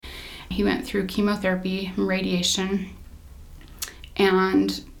He went through chemotherapy and radiation,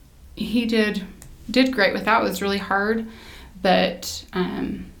 and he did great with that. It was really hard, but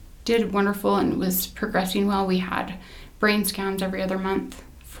did wonderful and was progressing well. We had brain scans every other month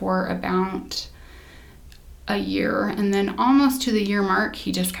for about a year, and then almost to the year mark,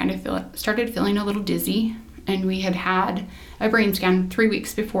 he just kind of started feeling a little dizzy, and we had a brain scan 3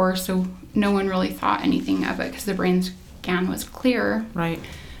 weeks before, so no one really thought anything of it because the brain scan was clear. Right.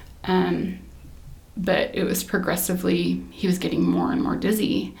 But it was progressively, he was getting more and more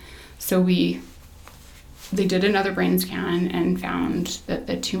dizzy. So they did another brain scan and found that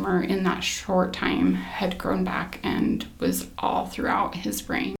the tumor in that short time had grown back and was all throughout his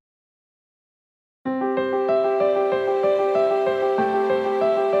brain.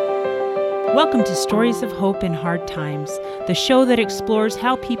 Welcome to Stories of Hope in Hard Times, the show that explores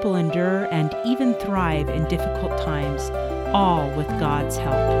how people endure and even thrive in difficult times, all with God's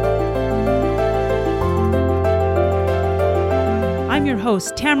help. I'm your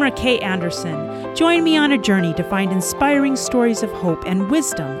host, Tamara K. Anderson. Join me on a journey to find inspiring stories of hope and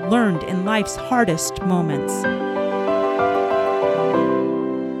wisdom learned in life's hardest moments.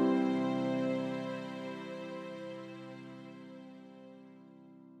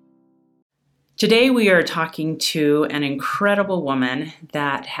 Today we are talking to an incredible woman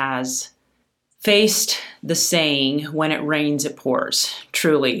that has faced the saying, when it rains, it pours.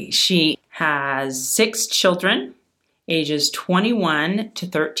 Truly, she has 6 children, ages 21 to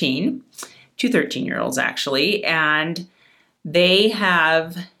 13, 2 13-year-olds actually, and they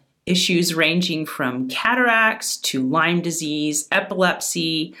have issues ranging from cataracts to Lyme disease,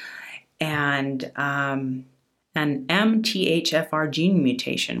 epilepsy, and an MTHFR gene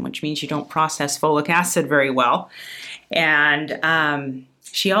mutation, which means you don't process folic acid very well. And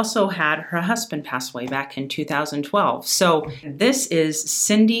she also had her husband pass away back in 2012. So this is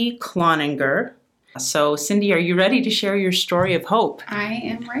Cindy Cloninger. So Cindy, are you ready to share your story of hope? I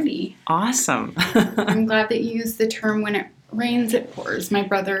am ready. Awesome. I'm glad that you used the term, when it rains, it pours. My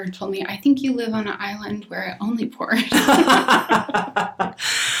brother told me, I think you live on an island where it only pours.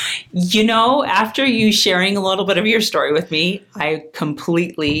 You know, after you sharing a little bit of your story with me, I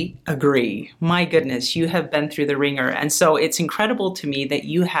completely agree. My goodness, you have been through the ringer. And so it's incredible to me that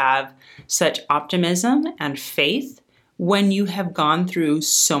you have such optimism and faith when you have gone through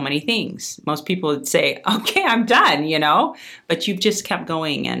so many things. Most people would say, okay, I'm done, you know, but you've just kept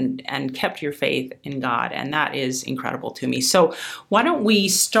going and kept your faith in God. And that is incredible to me. So why don't we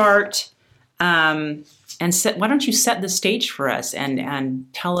start why don't you set the stage for us and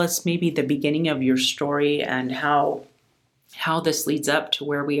tell us maybe the beginning of your story and how this leads up to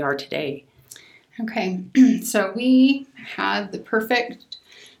where we are today. Okay, so we had the perfect,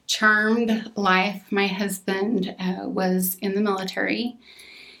 charmed life. My husband was in the military.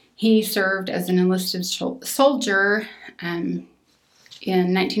 He served as an enlisted soldier in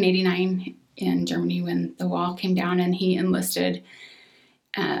 1989 in Germany when the wall came down, and he enlisted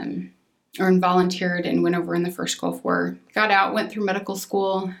or volunteered and went over in the first Gulf War. Got out, went through medical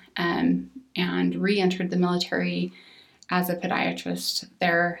school, and re-entered the military as a podiatrist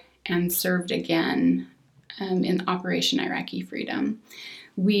there and served again in Operation Iraqi Freedom.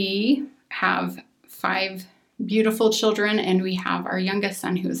 We have 5 beautiful children, and we have our youngest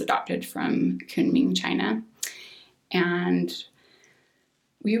son who was adopted from Kunming, China. And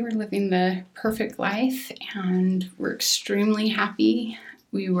we were living the perfect life, and we're extremely happy.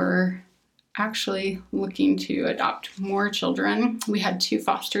 We were actually looking to adopt more children. We had 2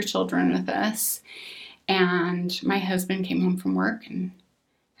 foster children with us, and my husband came home from work and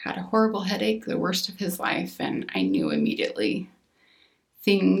had a horrible headache, the worst of his life, and I knew immediately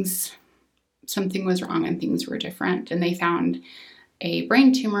something was wrong and things were different. And they found a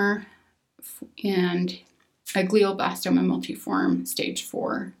brain tumor and a glioblastoma multiforme stage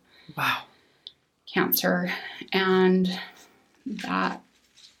 4. Wow. Cancer, and that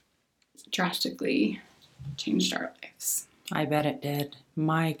drastically changed our lives. I bet it did.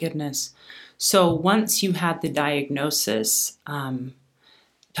 My goodness. So once you had the diagnosis,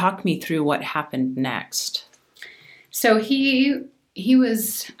 talk me through what happened next. So he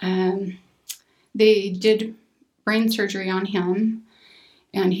was, they did brain surgery on him,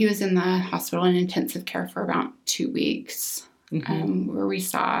 and he was in the hospital in intensive care for about 2 weeks, where we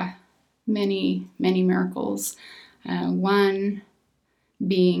saw many, many miracles. One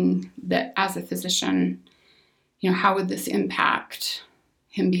being that as a physician, you know, how would this impact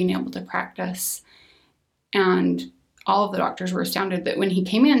him being able to practice? And all of the doctors were astounded that when he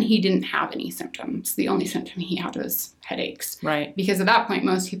came in, he didn't have any symptoms. The only symptom he had was headaches. Right. Because at that point,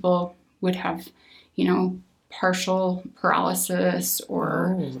 most people would have, you know, partial paralysis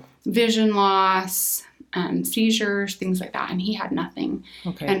or vision loss, seizures, things like that. And he had nothing.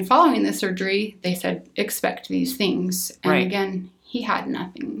 Okay. And following the surgery, they said, expect these things. And Right. again, he had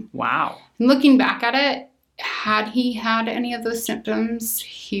nothing. Wow. And looking back at it, had he had any of those symptoms,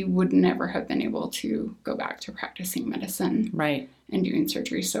 he would never have been able to go back to practicing medicine Right. and doing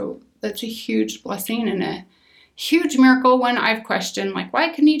surgery. So that's a huge blessing and a huge miracle. When I've questioned, like, why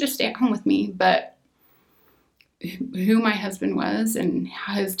couldn't he just stay at home with me? But who my husband was and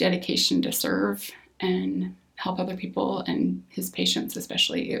his dedication to serve and help other people and his patients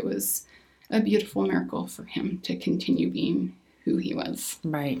especially, it was a beautiful miracle for him to continue being who he was.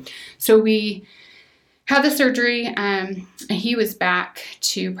 Right. So we had the surgery, and he was back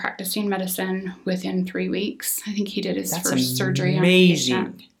to practicing medicine within 3 weeks. I think he did his first surgery on a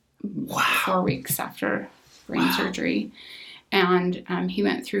patient Wow. 4 weeks after brain surgery. And he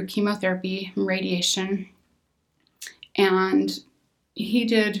went through chemotherapy and radiation. And he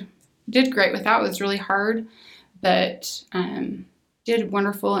did great with that. It was really hard, but did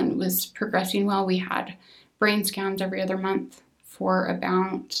wonderful and was progressing well. We had brain scans every other month for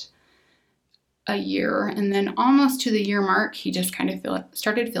about a year. And then almost to the year mark, he just kind of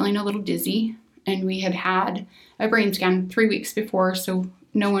started feeling a little dizzy. And we had had a brain scan 3 weeks before, so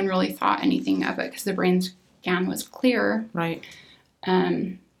no one really thought anything of it because the brain scan was clear. Right.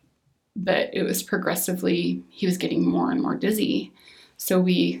 But it was progressively, he was getting more and more dizzy. So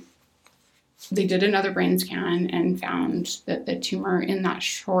they did another brain scan and found that the tumor in that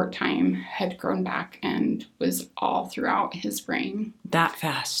short time had grown back and was all throughout his brain. That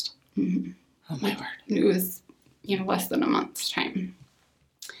fast. Mm-hmm. Oh my word. It was, less than a month's time.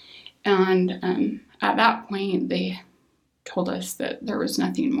 And at that point, they told us that there was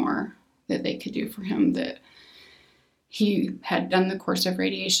nothing more that they could do for him, that he had done the course of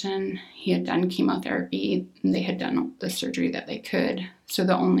radiation, he had done chemotherapy, and they had done the surgery that they could. So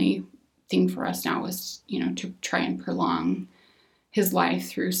the only thing for us now was, to try and prolong his life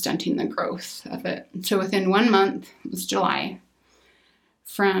through stunting the growth of it. So within 1 month, it was July,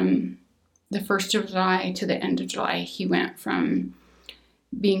 from the 1st of July to the end of July, he went from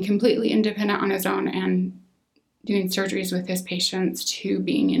being completely independent on his own and doing surgeries with his patients to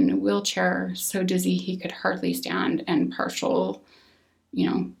being in a wheelchair, so dizzy he could hardly stand, and partial,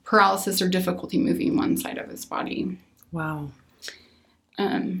 paralysis or difficulty moving one side of his body. Wow.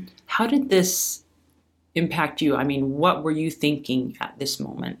 How did this impact you? I mean, what were you thinking at this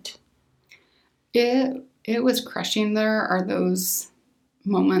moment? It was crushing. There are those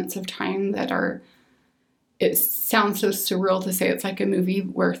moments of time that it sounds so surreal to say it's like a movie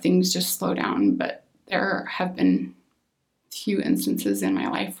where things just slow down, but there have been few instances in my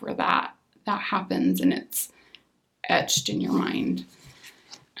life where that happens and it's etched in your mind.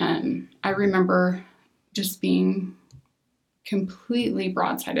 I remember just being completely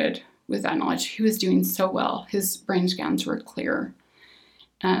broadsided with that knowledge. He was doing so well. His brain scans were clear.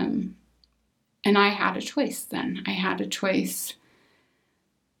 And I had a choice then. I had a choice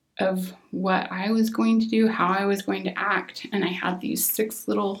of what I was going to do, how I was going to act. And I had these 6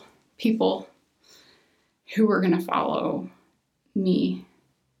 little people who were going to follow me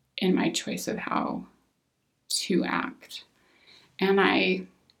in my choice of how to act. And I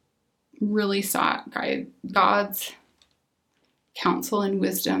really sought God's counsel and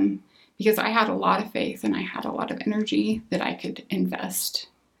wisdom, because I had a lot of faith and I had a lot of energy that I could invest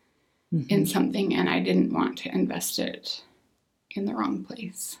in something, and I didn't want to invest it in the wrong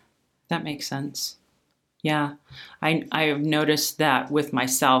place. That makes sense. Yeah. I've noticed that with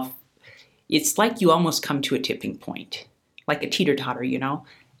myself. It's like you almost come to a tipping point, like a teeter-totter,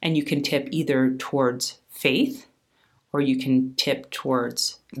 and you can tip either towards faith or you can tip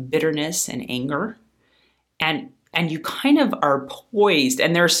towards bitterness and anger. And you kind of are poised.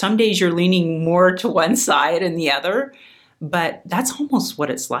 And there are some days you're leaning more to one side and the other, but that's almost what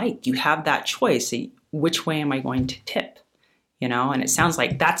it's like. You have that choice. Which way am I going to tip? And it sounds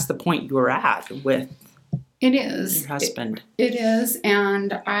like that's the point you were at with It is. your husband. It is.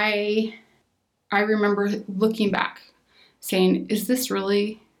 And I remember looking back saying, is this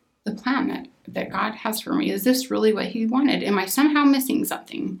really the plan that God has for me? Is this really what he wanted? Am I somehow missing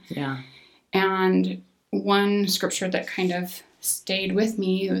something? Yeah. And one scripture that kind of stayed with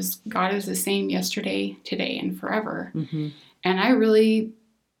me was, God is the same yesterday, today, and forever. Mm-hmm. And I really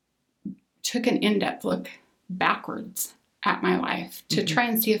took an in-depth look backwards at my life to try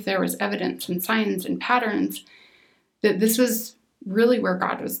and see if there was evidence and signs and patterns that this was really where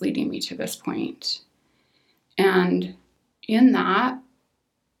God was leading me to this point. And in that,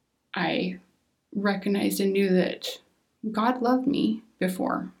 I recognized and knew that God loved me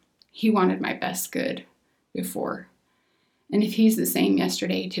before. He wanted my best good before. And if he's the same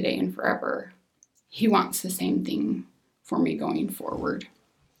yesterday, today, and forever, he wants the same thing for me going forward.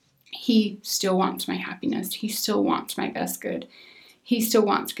 He still wants my happiness. He still wants my best good. He still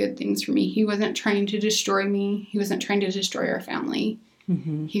wants good things for me. He wasn't trying to destroy me. He wasn't trying to destroy our family.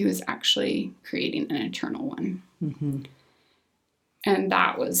 Mm-hmm. He was actually creating an eternal one. Mm-hmm. And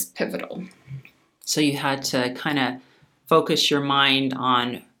that was pivotal. So you had to kind of focus your mind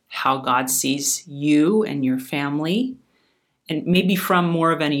on how God sees you and your family, and maybe from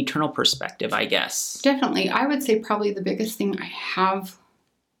more of an eternal perspective, I guess. Definitely. I would say probably the biggest thing I have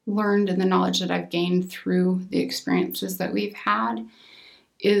learned and the knowledge that I've gained through the experiences that we've had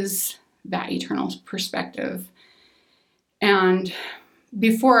is that eternal perspective. And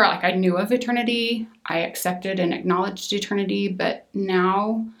before, I knew of eternity, I accepted and acknowledged eternity, but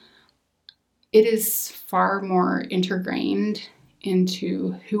now it is far more ingrained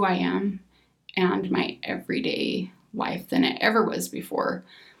into who I am and my everyday life than it ever was before.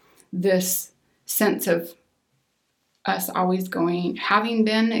 This sense of us always having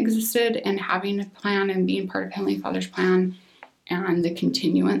been existed and having a plan and being part of Heavenly Father's plan, and the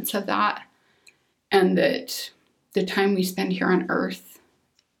continuance of that, and that the time we spend here on earth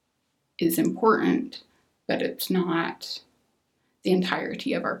is important, but it's not the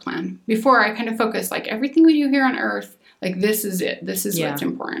entirety of our plan. Before, I kind of focused, everything we do here on earth, this is it. This is what's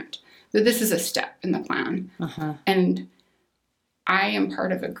important. But this is a step in the plan. Uh-huh. And I am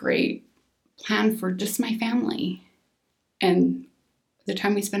part of a great plan for just my family. And the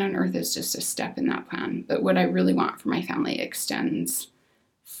time we spend on earth is just a step in that plan. But what I really want for my family extends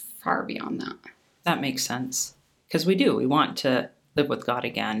far beyond that. That makes sense. Because we do. We want to live with God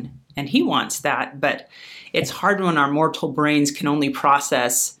again. And He wants that. But it's hard when our mortal brains can only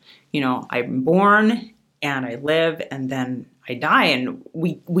process, I'm born and I live and then I die. And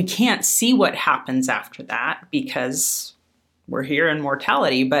we can't see what happens after that because we're here in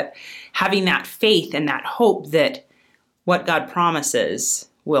mortality. But having that faith and that hope that what God promises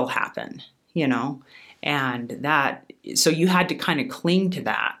will happen, and that, so you had to kind of cling to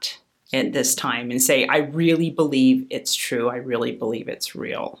that at this time and say, I really believe it's true. I really believe it's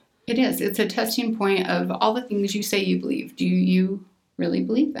real. It is. It's a testing point of all the things you say you believe. Do you really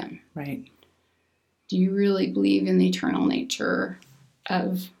believe them? Right. Do you really believe in the eternal nature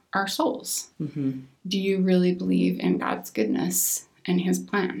of our souls? Mm-hmm. Do you really believe in God's goodness and His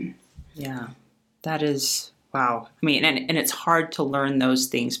plan? Yeah, that is... Wow. I mean, and it's hard to learn those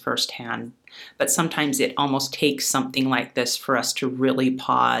things firsthand, but sometimes it almost takes something like this for us to really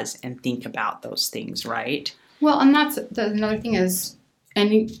pause and think about those things, right? Well, and that's another thing is,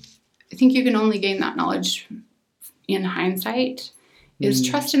 and I think you can only gain that knowledge in hindsight, is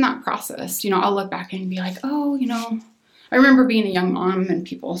trust in that process. I'll look back and be like, I remember being a young mom and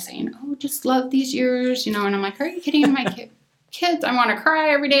people saying, just love these years, and I'm like, are you kidding? My kids, I want to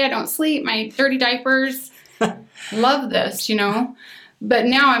cry every day. I don't sleep. My dirty diapers. Love this, but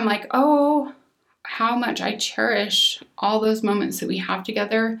now I'm like, how much I cherish all those moments that we have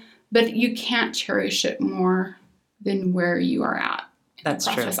together, but you can't cherish it more than where you are at. That's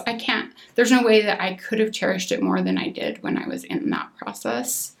true. I can't, there's no way that I could have cherished it more than I did when I was in that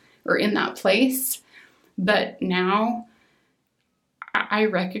process or in that place. But now I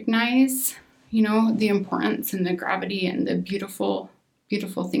recognize, the importance and the gravity and the beautiful,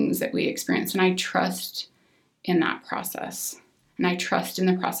 beautiful things that we experience. And I trust in that process. And I trust in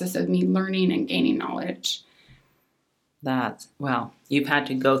the process of me learning and gaining knowledge. You've had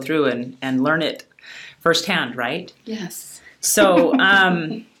to go through and learn it firsthand, right? Yes. So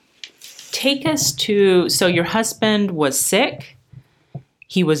take us to, so your husband was sick.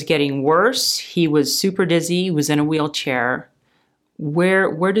 He was getting worse. He was super dizzy. He was in a wheelchair.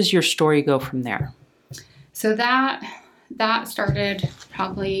 Where does your story go from there? So that started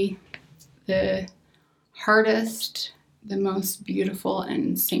probably the hardest, the most beautiful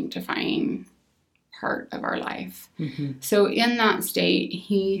and sanctifying part of our life. Mm-hmm. So in that state,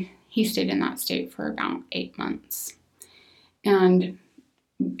 he stayed in that state for about 8 months. And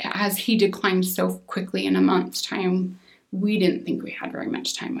as he declined so quickly in a month's time, we didn't think we had very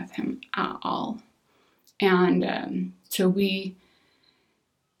much time with him at all. And so he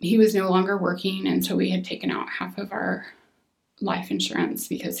was no longer working, and so we had taken out half of our life insurance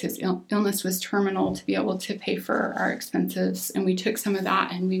because his illness was terminal to be able to pay for our expenses. And we took some of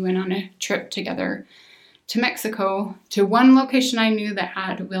that and we went on a trip together to Mexico to one location I knew that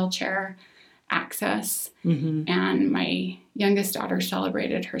had wheelchair access. Mm-hmm. And my youngest daughter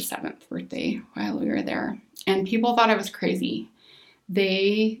celebrated her 7th birthday while we were there. And people thought I was crazy.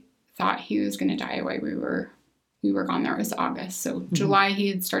 They thought he was going to die while we were gone there. It was August. So mm-hmm. July he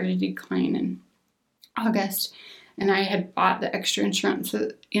had started to decline, and August, and I had bought the extra insurance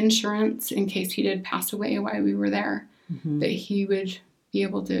in case he did pass away while we were there, that he would be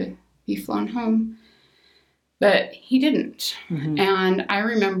able to be flown home. But he didn't. And I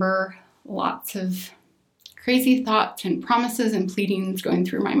remember lots of crazy thoughts and promises and pleadings going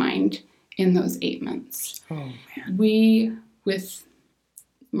through my mind in those 8 months. Oh, man. We, with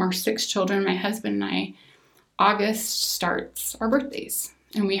our 6 children, my husband and I, August starts our birthdays.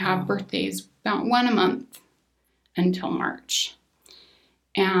 And we have birthdays about 1 a month until March.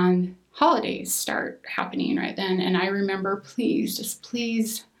 And holidays start happening right then. And I remember,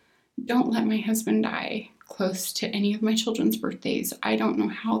 please don't let my husband die close to any of my children's birthdays. I don't know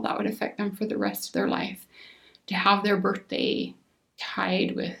how that would affect them for the rest of their life, to have their birthday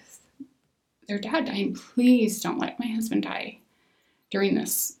tied with their dad dying. Please don't let my husband die during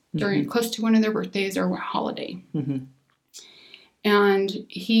this, during close to one of their birthdays or a holiday. And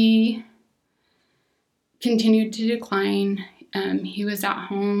he continued to decline. He was at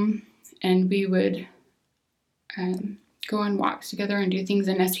home, and we would go on walks together and do things.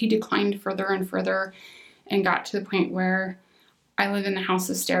 And as he declined further and further and got to the point where I live in the house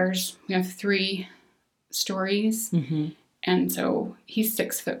of stairs, we have 3 stories. And so he's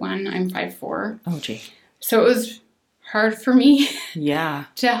 6'1", I'm 5'4". Oh, gee. So it was hard for me Yeah.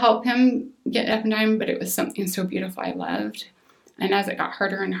 to help him get up and down, but it was something so beautiful I loved. And as it got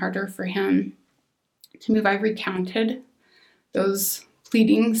harder and harder for him to move, I recounted those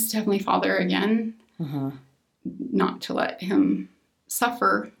pleadings to Heavenly Father again, not to let him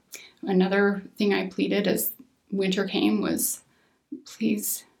suffer. Another thing I pleaded as winter came was,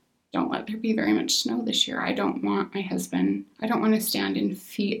 please don't let there be very much snow this year. I don't want my husband, I don't want to stand in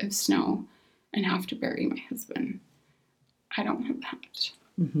feet of snow and have to bury my husband. I don't want that.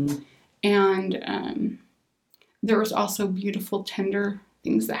 And there was also beautiful, tender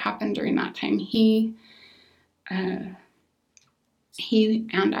things that happened during that time. He and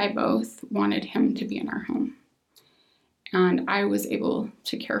I both wanted him to be in our home. And I was able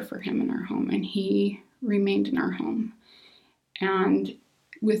to care for him in our home, and he remained in our home. And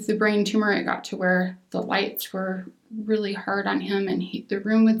with the brain tumor, it got to where the lights were really hard on him, and the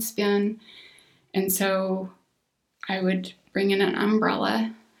room would spin. And so I would bring in an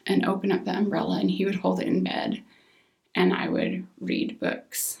umbrella and open up the umbrella, and he would hold it in bed, and I would read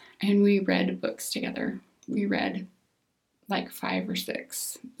books. And we read books together. We read like 5 or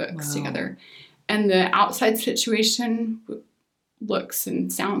 6 books together. And the outside situation looks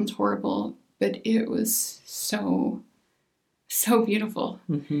and sounds horrible, but it was so beautiful.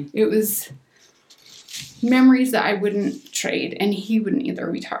 It was memories that I wouldn't trade, and he wouldn't either.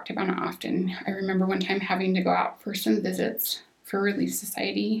 We talked about it often. I remember one time having to go out for some visits for Relief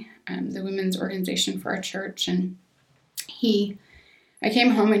Society, the women's organization for our church, and I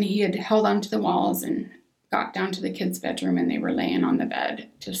came home and he had held onto the walls and got down to the kids' bedroom, and they were laying on the bed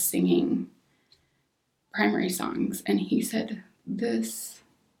just singing primary songs. And he said, these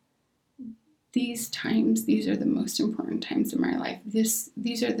times, these are the most important times in my life.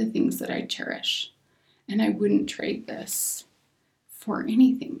 These are the things that I cherish, and I wouldn't trade this for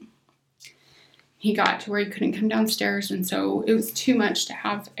anything. He got to where he couldn't come downstairs, and so it was too much to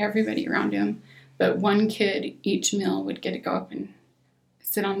have everybody around him. But one kid each meal would get to go up and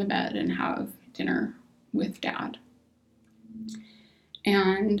sit on the bed and have dinner with Dad.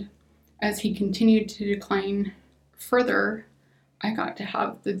 And as he continued to decline further, I got to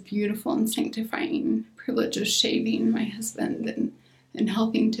have the beautiful and sanctifying privilege of shaving my husband and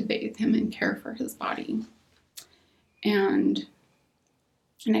helping to bathe him and care for his body. And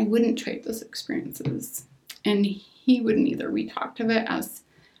I wouldn't trade those experiences. And he wouldn't either. We talked of it as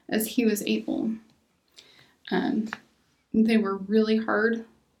he was able. They were really hard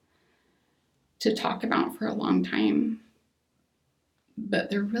to talk about for a long time, but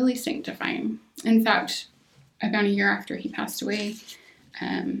they're really sanctifying. In fact, about a year after he passed away,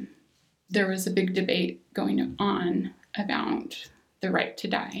 there was a big debate going on about the right to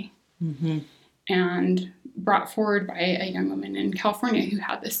die, and brought forward by a young woman in California who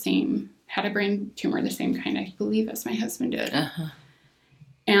had a brain tumor, the same kind, I believe, as my husband did.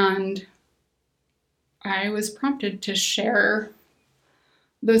 And I was prompted to share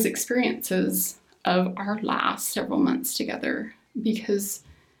those experiences of our last several months together, because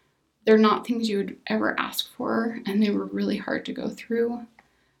they're not things you would ever ask for, and they were really hard to go through,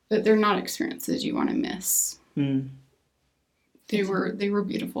 but they're not experiences you want to miss. They were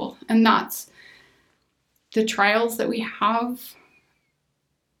beautiful. And that's the trials that we have.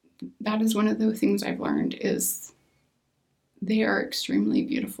 That is one of the things I've learned, is they are extremely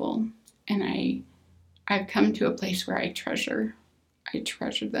beautiful. And I've come to a place where I treasure I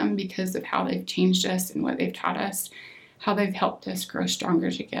treasure them because of how they've changed us and what they've taught us, how they've helped us grow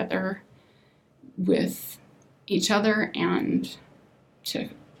stronger together with each other and to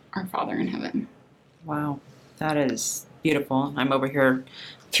our Father in heaven. Wow, that is beautiful. I'm over here,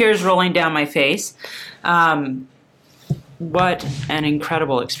 tears rolling down my face. What an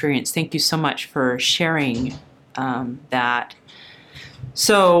incredible experience. Thank you so much for sharing that.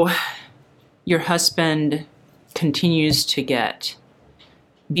 So your husband continues to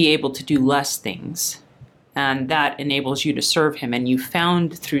be able to do less things, and that enables you to serve him. And you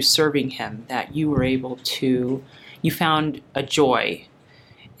found through serving him that you found a joy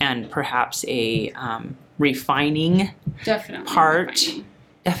and perhaps a refining part. Refining.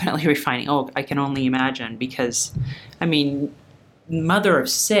 Definitely refining. Oh, I can only imagine, because, I mean, mother of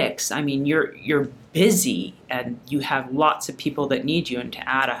 6, I mean, you're busy and you have lots of people that need you, and to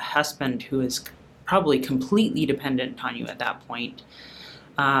add a husband who is probably completely dependent on you at that point.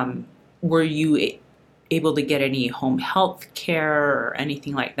 Were you able to get any home health care or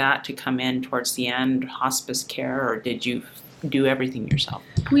anything like that to come in towards the end, hospice care, or did you do everything yourself?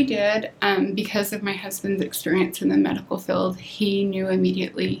 We did. Because of my husband's experience in the medical field, he knew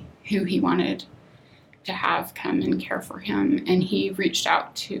immediately who he wanted to have come and care for him. And we reached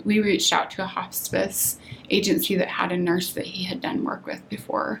out to a hospice agency that had a nurse that he had done work with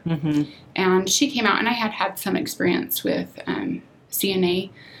before. Mm-hmm. And she came out, and I had some experience with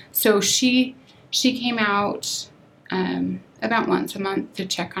CNA. So she came out about once a month to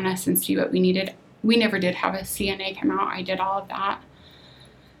check on us and see what we needed. We never did have a CNA come out. I did all of that.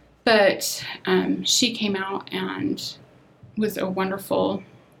 But she came out and was a wonderful,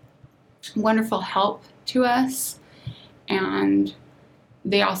 wonderful help to us. And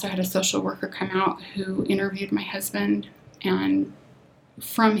they also had a social worker come out who interviewed my husband, and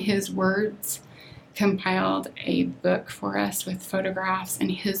from his words compiled a book for us with photographs and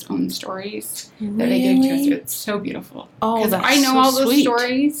his own stories that they gave to us. It's so beautiful. Oh, because that's I know so all those sweet.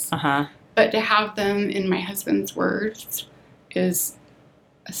 stories. Uh-huh. But to have them in my husband's words is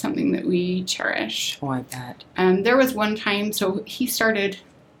something that we cherish. Oh, I bet. There was one time, so he started,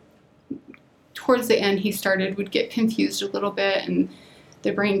 towards the end, would get confused a little bit, and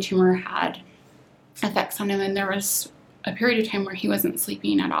the brain tumor had effects on him, and there was a period of time where he wasn't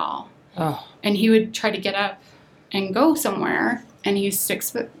sleeping at all. Oh. And he would try to get up and go somewhere, and he's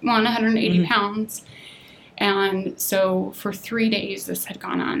 6'1", 180 pounds. And so for 3 days, this had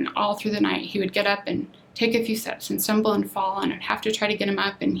gone on all through the night. He would get up and take a few steps and stumble and fall, and I'd have to try to get him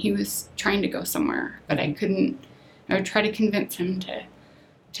up, and he was trying to go somewhere, but I couldn't. I would try to convince him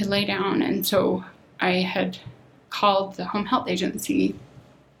to lay down. And so I had called the home health agency,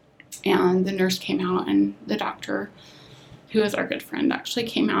 and the nurse came out, and the doctor, who is our good friend, actually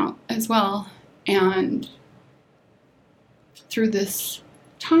came out as well. And through this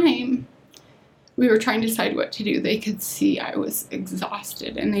time, we were trying to decide what to do. They could see I was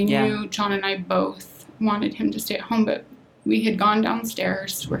exhausted, and they knew John and I both wanted him to stay at home, but we had gone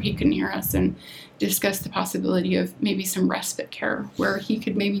downstairs where he couldn't hear us and discussed the possibility of maybe some respite care where he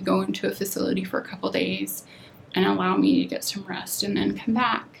could maybe go into a facility for a couple days and allow me to get some rest and then come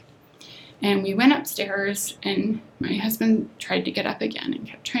back. And we went upstairs, and my husband tried to get up again and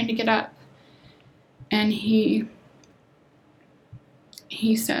kept trying to get up. And he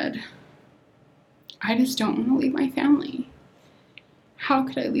said, "I just don't want to leave my family. How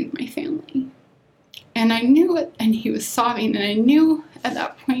could I leave my family?" And I knew it, and he was sobbing, and I knew at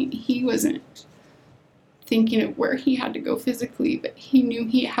that point he wasn't thinking of where he had to go physically, but he knew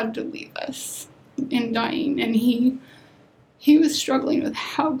he had to leave us in dying, and he was struggling with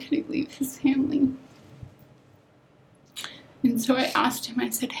how could he leave his family. And so I asked him, I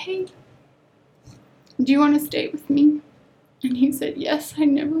said, "Hey, do you want to stay with me?" And he said, "Yes, I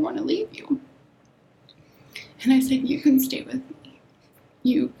never want to leave you." And I said, "You can stay with me.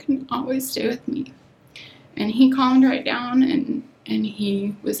 You can always stay with me." And he calmed right down, and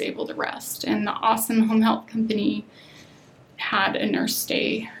he was able to rest. And the awesome home health company had a nurse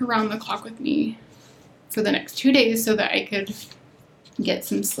stay around the clock with me for the next 2 days so that I could get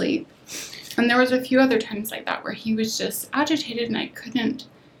some sleep. And there was a few other times like that where he was just agitated, and I couldn't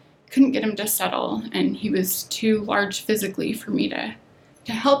get him to settle, and he was too large physically for me to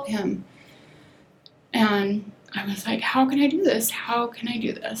help him. And I was like, how can I do this? How can I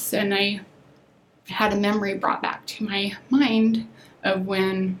do this? And I had a memory brought back to my mind of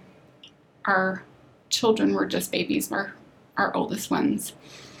when our children were just babies, our oldest ones.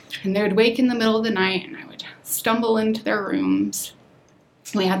 And they would wake in the middle of the night, and I would stumble into their rooms.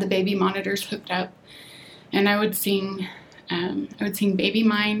 We had the baby monitors hooked up, and I would sing Baby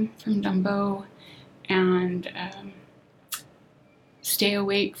Mine from Dumbo, and Stay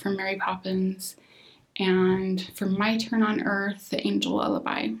Awake from Mary Poppins, and For My Turn on Earth, the Angel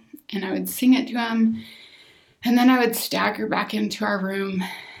Lullaby. And I would sing it to him, and then I would stagger back into our room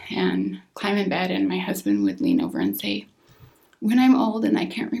and climb in bed, and my husband would lean over and say, "When I'm old and I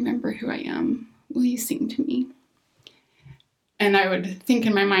can't remember who I am, will you sing to me?" And I would think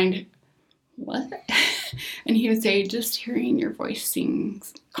in my mind, "What?" And he would say, "Just hearing your voice sing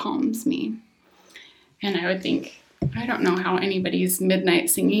calms me." And I would think, I don't know how anybody's midnight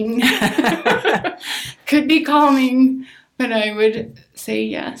singing could be calming, but I would say,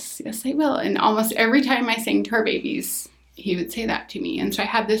 yes, I will. And almost every time I sang to our babies, he would say that to me. And so I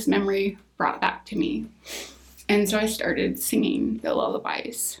had this memory brought back to me. And so I started singing the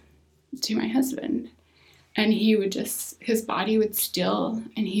lullabies to my husband. And he would just, his body would still,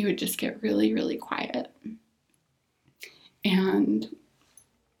 and he would just get really, really quiet. And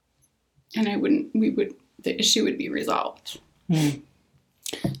the issue would be resolved.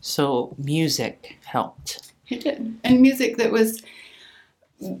 So music helped. It did. And music that's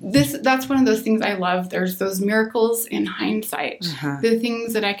one of those things I love. There's those miracles in hindsight. The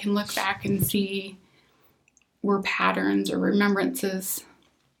things that I can look back and see were patterns or remembrances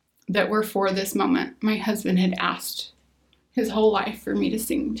that were for this moment. My husband had asked his whole life for me to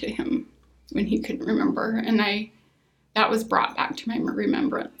sing to him when he couldn't remember. And that was brought back to my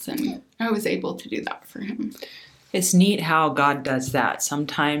remembrance, and I was able to do that for him. It's neat how God does that.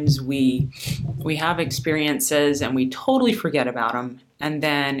 Sometimes we have experiences and we totally forget about them. And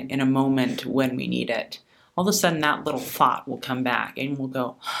then in a moment when we need it, all of a sudden that little thought will come back and we'll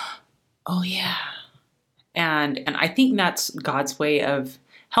go, "Oh yeah." And I think that's God's way of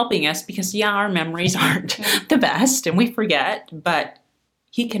helping us because, yeah, our memories aren't the best and we forget, but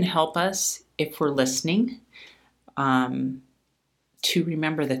he can help us if we're listening to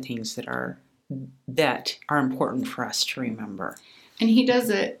remember the things that are important for us to remember. And he does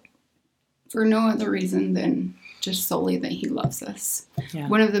it for no other reason than just solely that he loves us. Yeah.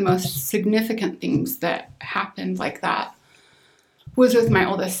 One of the most significant things that happened like that was with my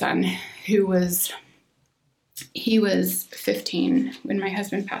oldest son, he was 15 when my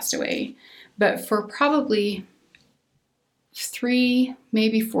husband passed away. But for probably 3,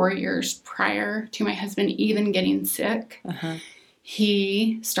 maybe 4 years prior to my husband even getting sick,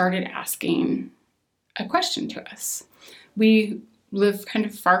 he started asking a question to us. We live kind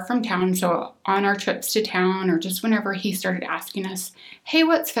of far from town, so on our trips to town or just whenever, he started asking us, "Hey,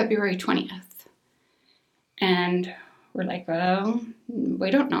 what's February 20th? And we're like, "Well, we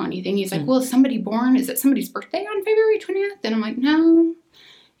don't know anything." He's like, "Well, is somebody born? Is it somebody's birthday on February 20th? And I'm like, "No,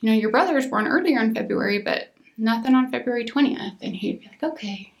 your brother was born earlier in February, but nothing on February 20th. And he'd be like,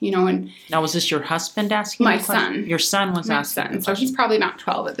 "Okay," and now, was this your husband asking? My son. Your son was asking. My son. So he's probably about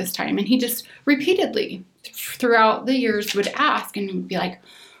 12 at this time. And he just repeatedly throughout the years would ask and would be like,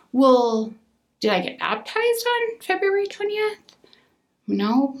 "Well, did I get baptized on February 20th?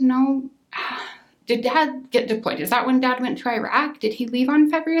 No. Did Dad get deployed? Is that when Dad went to Iraq? Did he leave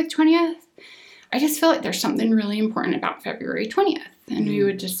on February 20th? I just feel like there's something really important about February 20th. And we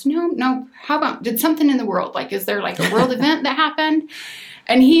would just, no. How about, did something in the world? Like, is there like a world event that happened?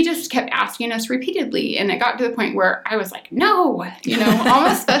 And he just kept asking us repeatedly. And it got to the point where I was like, no,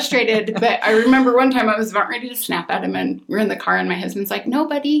 almost frustrated. But I remember one time I was about ready to snap at him, and we're in the car and my husband's like, "No,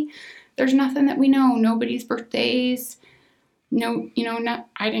 buddy, there's nothing that we know. Nobody's birthdays. No,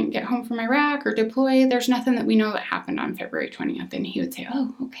 I didn't get home from Iraq or deploy. There's nothing that we know that happened on February 20th. And he would say,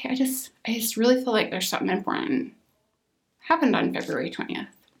 "Oh, okay. I just really feel like there's something important happened on February 20th.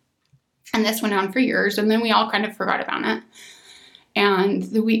 And this went on for years, and then we all kind of forgot about it. And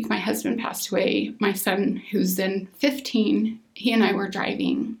the week my husband passed away, my son, who's then 15, he and I were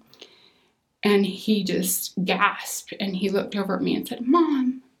driving, and he just gasped, and he looked over at me and said,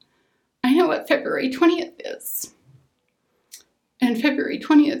 "Mom, I know what February 20th is. And February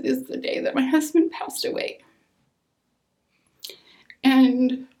 20th is the day that my husband passed away.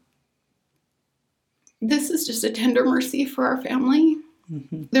 And this is just a tender mercy for our family.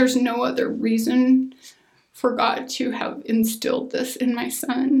 Mm-hmm. There's no other reason for God to have instilled this in my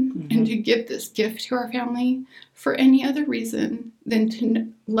son, mm-hmm. and to give this gift to our family for any other reason than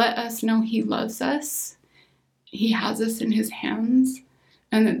to let us know he loves us, he has us in his hands,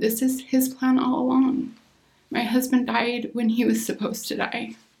 and that this is his plan all along. My husband died when he was supposed to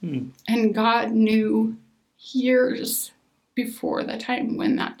die. And God knew years before the time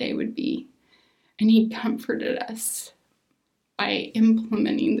when that day would be. And he comforted us by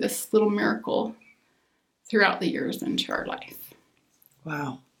implementing this little miracle throughout the years into our life."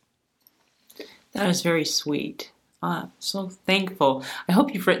 Wow. That is very sweet. So thankful. I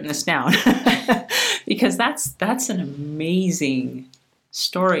hope you've written this down because that's an amazing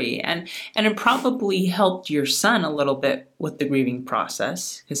story. And it probably helped your son a little bit with the grieving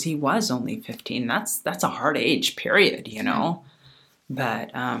process because he was only 15. That's a hard age, period, you know.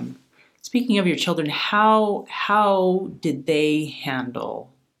 But speaking of your children, how did they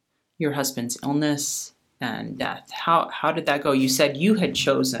handle your husband's illness and death? How did that go? You said you had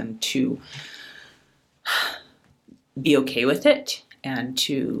chosen to be okay with it and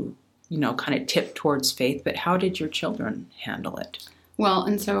to, you know, kind of tip towards faith, but how did your children handle it? Well,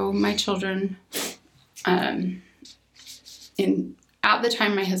 and so my children, at the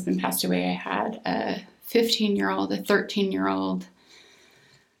time my husband passed away, I had a 15-year-old, a 13-year-old,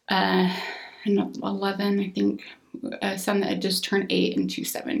 an 11, I think, a son that had just turned 8 and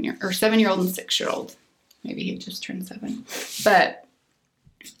 7-year-old and 6-year-old. Maybe he just turned 7. But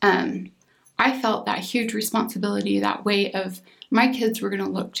I felt that huge responsibility, that weight of my kids were going to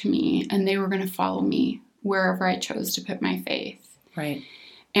look to me and they were going to follow me wherever I chose to put my faith. Right.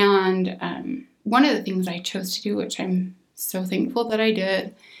 And one of the things I chose to do, which I'm so thankful that I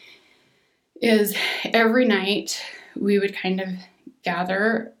did, is every night we would kind of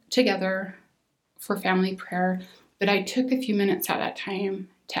gather together for family prayer. But I took a few minutes at that time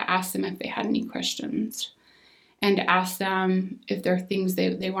to ask them if they had any questions and to ask them if there are things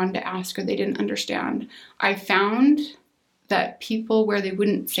they wanted to ask or they didn't understand. I found that people where they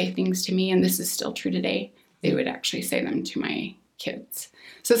wouldn't say things to me, and this is still true today, they would actually say them to my kids.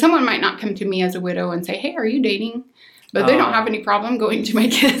 So someone might not come to me as a widow and say, hey, are you dating? But they don't have any problem going to my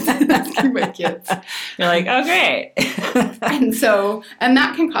kids and asking my kids. You're like, oh, great. and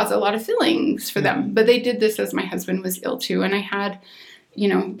that can cause a lot of feelings for them. But they did this as my husband was ill too. And I had, you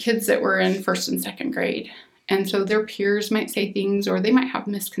know, kids that were in 1st and 2nd grade. And so their peers might say things or they might have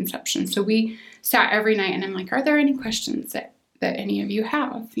misconceptions. So we sat every night and I'm like, are there any questions that any of you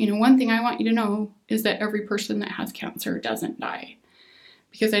have? You know, one thing I want you to know is that every person that has cancer doesn't die,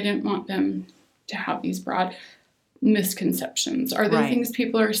 because I didn't want them to have these broad misconceptions. Are there things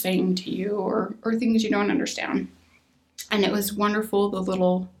people are saying to you or things you don't understand? And it was wonderful, the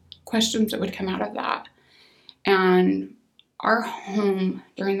little questions that would come out of that. And our home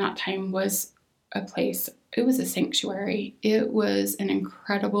during that time was a place, it was a sanctuary. It was an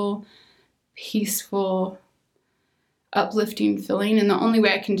incredible, peaceful, uplifting feeling. And the only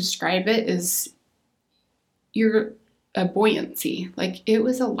way I can describe it is you're a buoyancy. Like, it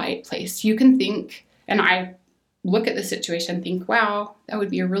was a light place. You can think, and I look at the situation and think, wow, that would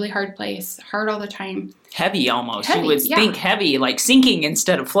be a really hard place, hard all the time. Heavy almost. You would think heavy, like sinking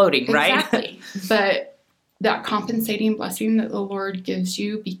instead of floating, right? Exactly. But that compensating blessing that the Lord gives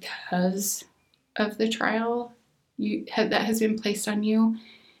you because of the trial that has been placed on you,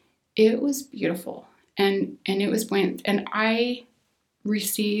 it was beautiful. And it was buoyant. And I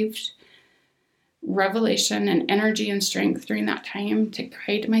received revelation and energy and strength during that time to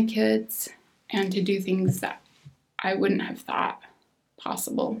guide my kids and to do things that I wouldn't have thought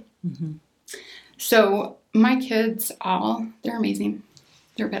possible. Mm-hmm. So my kids they're amazing.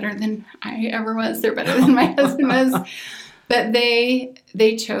 They're better than I ever was. They're better than my husband was. But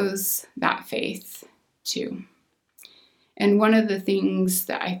they chose that faith too. And one of the things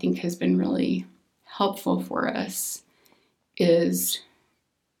that I think has been really helpful for us is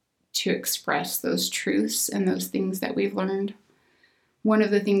to express those truths and those things that we've learned. One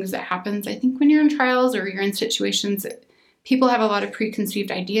of the things that happens, I think, when you're in trials or you're in situations that people have a lot of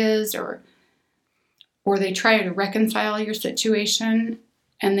preconceived ideas or they try to reconcile your situation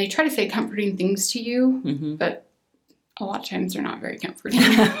and they try to say comforting things to you, mm-hmm. but a lot of times they're not very comforting.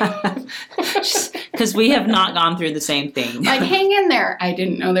 Because we have not gone through the same thing. Like, hang in there. I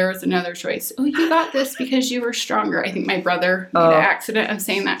didn't know there was another choice. Oh, you got this because you were stronger. I think my brother made an accident of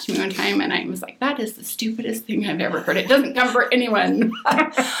saying that to me one time, and I was like, that is the stupidest thing I've ever heard. It doesn't comfort anyone.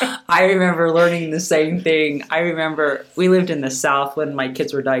 I remember learning the same thing. I remember we lived in the South when my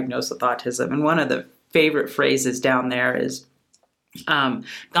kids were diagnosed with autism, and one of the favorite phrases down there is, God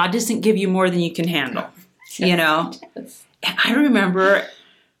doesn't give you more than you can handle. You know, yes. And I remember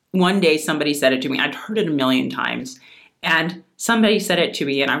one day somebody said it to me. I'd heard it a million times, and somebody said it to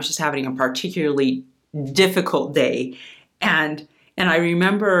me, and I was just having a particularly difficult day. And I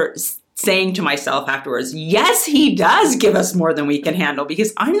remember saying to myself afterwards, yes, he does give us more than we can handle,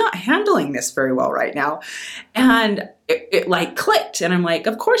 because I'm not handling this very well right now. And it like clicked, and I'm like,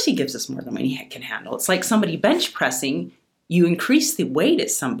 of course he gives us more than we can handle. It's like somebody bench pressing. You increase the weight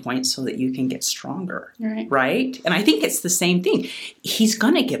at some point so that you can get stronger, right? And I think it's the same thing. He's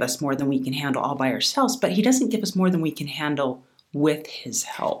going to give us more than we can handle all by ourselves, but he doesn't give us more than we can handle with his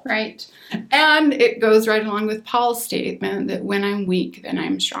help. Right. And it goes right along with Paul's statement that when I'm weak, then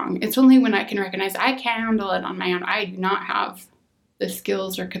I'm strong. It's only when I can recognize I can't handle it on my own. I do not have the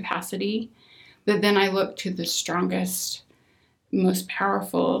skills or capacity. But then I look to the strongest, most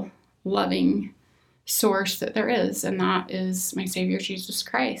powerful, loving source that there is, and that is my Savior, Jesus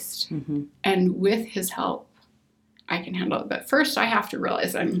Christ. Mm-hmm. And with his help, I can handle it. But first, I have to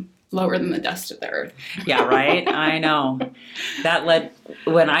realize I'm lower than the dust of the earth. Yeah, right? I know. That led,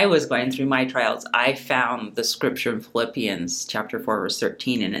 when I was going through my trials, I found the scripture in Philippians chapter 4, verse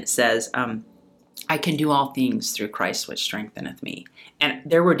 13, and it says, I can do all things through Christ which strengtheneth me. And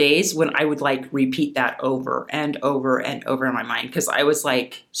there were days when I would like repeat that over and over and over in my mind because I was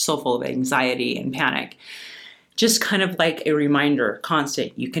like so full of anxiety and panic. Just kind of like a reminder,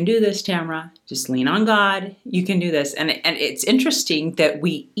 constant, you can do this, Tamara. Just lean on God. You can do this. And it's interesting that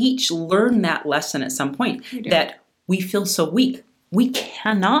we each learn that lesson at some point, that we feel so weak. We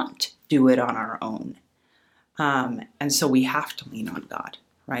cannot do it on our own. And so we have to lean on God,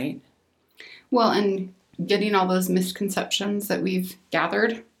 right? Well, and getting all those misconceptions that we've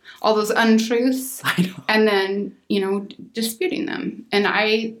gathered, all those untruths, I know. and then, disputing them. And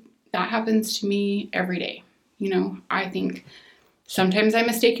that happens to me every day. I think sometimes I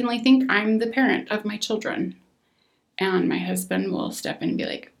mistakenly think I'm the parent of my children. And my husband will step in and be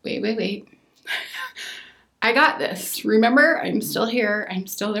like, wait. I got this. Remember, I'm still here. I'm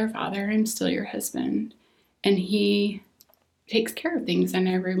still their father. I'm still your husband. And he takes care of things. And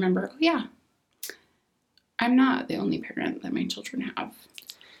I remember, oh yeah, I'm not the only parent that my children have.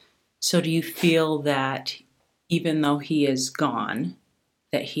 So do you feel that even though he is gone,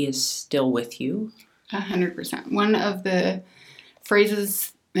 that he is still with you? 100%. One of the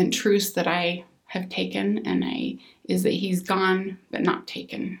phrases and truths that I have taken is that he's gone but not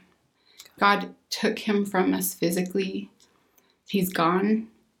taken. God took him from us physically. He's gone,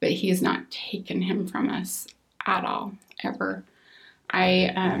 but he has not taken him from us at all, ever.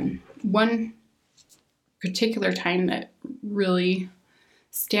 One particular time that really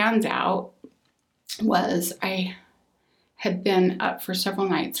stands out was I had been up for several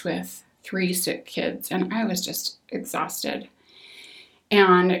nights with 3 sick kids, and I was just exhausted.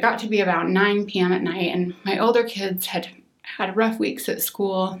 And it got to be about 9 p.m. at night, and my older kids had rough weeks at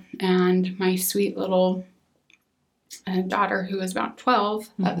school, and my sweet little daughter, who was about 12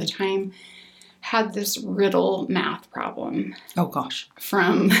 at the time, had this riddle math problem. Oh, gosh.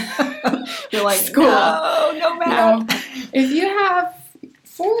 From You're like, school. No math. No. If you have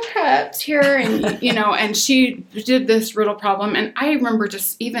 4 cups here, and she did this riddle problem, and I remember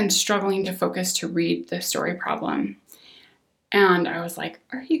just even struggling to focus to read the story problem. And I was like,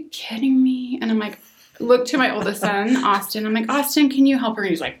 are you kidding me? And I'm like, look to my oldest son, Austin. I'm like, Austin, can you help her? And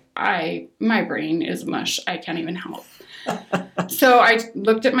he's like, my brain is mush. I can't even help. So I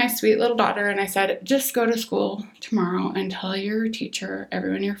looked at my sweet little daughter and I said, just go to school tomorrow and tell your teacher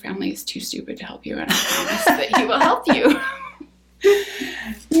everyone in your family is too stupid to help you. And I promise that he will help you.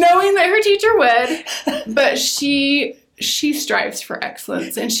 Knowing that her teacher would, but she strives for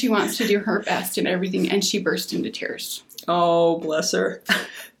excellence and she wants to do her best in everything, and she burst into tears. Oh, bless her.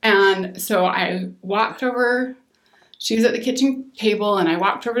 And so I walked over, she was at the kitchen table, and I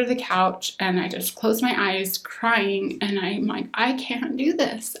walked over to the couch and I just closed my eyes crying, and I'm like, I can't do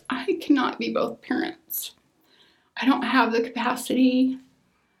this. I cannot be both parents. I don't have the capacity.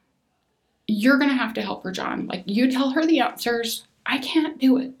 You're going to have to help her, John. Like, you tell her the answers. I can't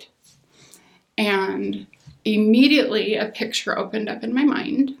do it. And immediately a picture opened up in my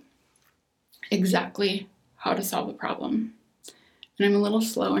mind, exactly how to solve the problem. And I'm a little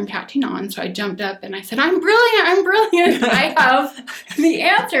slow in catching on, so I jumped up and I said, I'm brilliant. I have the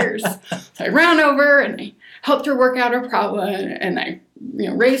answers. So I ran over and I helped her work out her problem, and I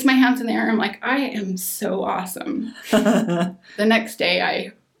raised my hands in the air. I'm like, I am so awesome. The next day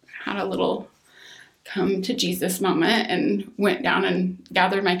I had a little come to Jesus moment and went down and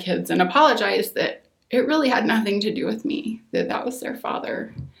gathered my kids and apologized that it really had nothing to do with me, that was their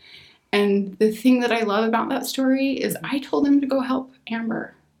father. And the thing that I love about that story is I told him to go help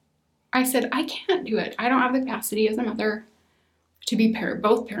Amber. I said, I can't do it. I don't have the capacity as a mother to be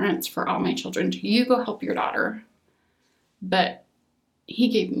both parents for all my children. You go help your daughter. But he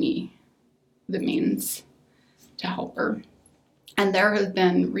gave me the means to help her. And there have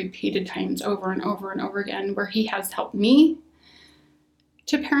been repeated times over and over and over again where he has helped me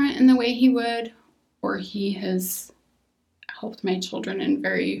to parent in the way he would, or he has helped my children in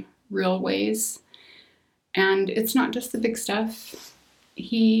very real ways. And it's not just the big stuff.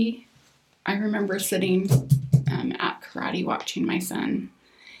 I remember sitting at karate watching my son,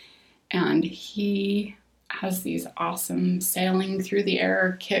 and he has these awesome sailing through the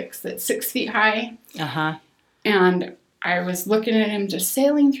air kicks that's 6 feet high. Uh-huh. And I was looking at him just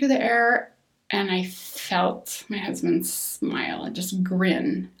sailing through the air, And I felt my husband's smile and just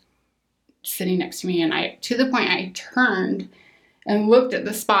grin sitting next to me. And to the point I turned and looked at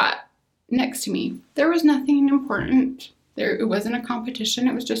the spot next to me. There was nothing important. It wasn't a competition.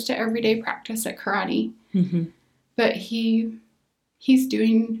 It was just an everyday practice at karate. Mm-hmm. But he's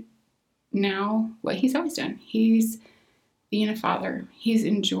doing now what he's always done. He's being a father. He's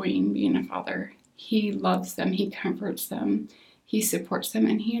enjoying being a father. He loves them. He comforts them. He supports them.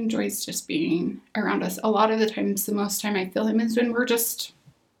 And he enjoys just being around us. A lot of the times, the most time I feel him is when we're just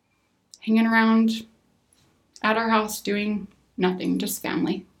hanging around at our house doing nothing, just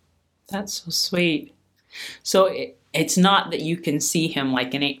family. That's so sweet. So it's not that you can see him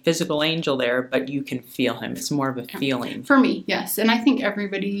like a physical angel there, but you can feel him. It's more of a feeling. For me, yes. And I think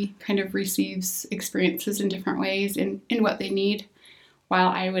everybody kind of receives experiences in different ways in what they need. While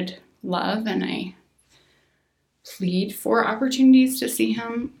I would love and I plead for opportunities to see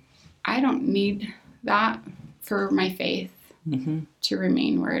him, I don't need that for my faith to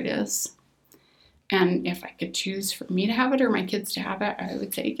remain where it is. And if I could choose for me to have it or my kids to have it, I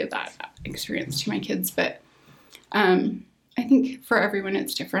would say give that experience to my kids. But I think for everyone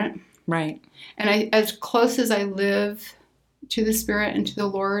it's different. Right. And as close as I live to the Spirit and to the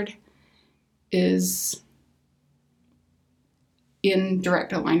Lord is in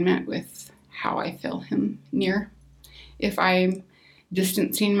direct alignment with how I feel him near. If I'm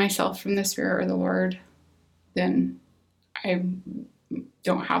distancing myself from the Spirit or the Lord, then I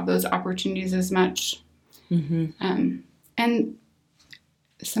don't have those opportunities as much. And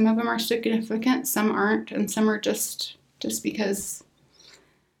some of them are significant, some aren't, and some are just because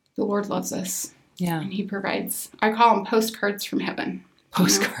the Lord loves us. Yeah. And he provides, I call them postcards from heaven.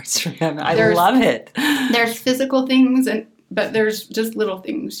 Postcards from heaven. I love it. There's physical things, but there's just little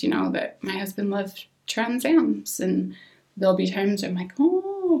things, that my husband loves Trans Ams, and there'll be times I'm like,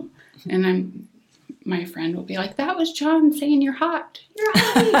 oh, and my friend will be like, that was John saying you're hot. You're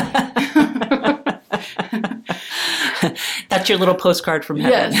hot. That's your little postcard from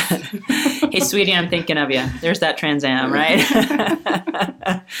heaven. Yes. Hey, sweetie, I'm thinking of you. There's that Trans Am, right?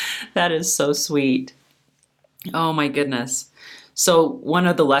 That is so sweet. Oh, my goodness. So one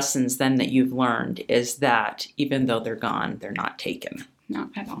of the lessons then that you've learned is that even though they're gone, they're not taken. Not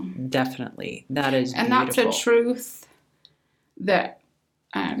at all. Definitely. That is and beautiful. That's a truth that,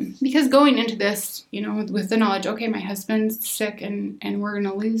 because going into this, with the knowledge, okay, my husband's sick and we're going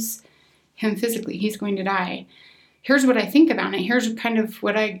to lose him physically. He's going to die. Here's what I think about it. Here's kind of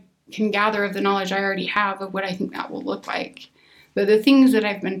what I can gather of the knowledge I already have of what I think that will look like. But the things that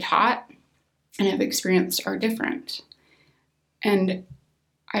I've been taught and have experienced are different. And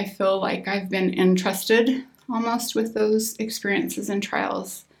I feel like I've been entrusted almost with those experiences and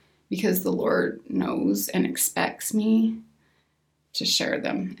trials because the Lord knows and expects me to share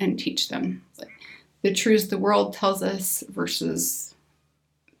them and teach them. The truths the world tells us versus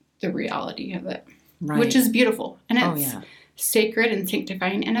the reality of it, right. Which is beautiful. And it's sacred and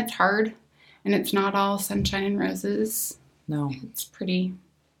sanctifying, and it's hard, and it's not all sunshine and roses. No. It's pretty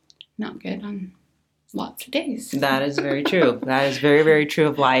not good on lots of days. That is very true. That is very, very true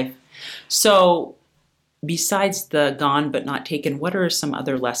of life. So besides the gone but not taken, what are some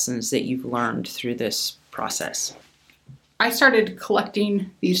other lessons that you've learned through this process? I started collecting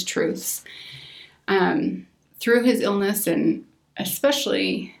these truths through his illness, and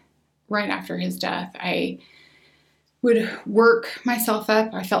especially right after his death. I would work myself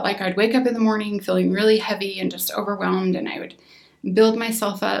up. I felt like I'd wake up in the morning feeling really heavy and just overwhelmed, and I would build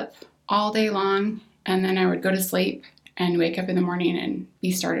myself up all day long, and then I would go to sleep and wake up in the morning and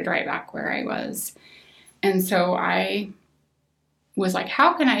be started right back where I was. And so I was like,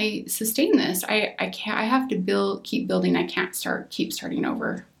 how can I sustain this? I can't. I have to keep building. I can't keep starting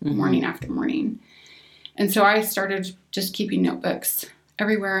over morning after morning. And so I started just keeping notebooks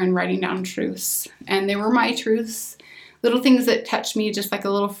everywhere and writing down truths. And they were my truths, little things that touched me, just like a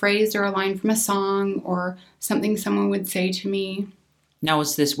little phrase or a line from a song or something someone would say to me. Now,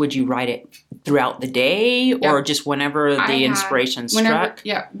 would you write it throughout the day or just whenever the inspiration struck?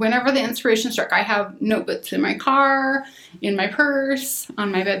 Whenever the inspiration struck. I have notebooks in my car, in my purse,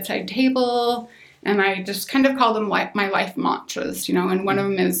 on my bedside table, and I just kind of call them my life mantras, and one of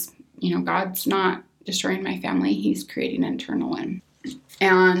them is, God's not destroying my family, he's creating an eternal one.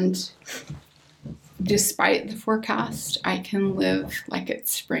 And despite the forecast, I can live like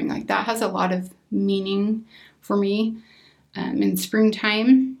it's spring. Like that has a lot of meaning for me. In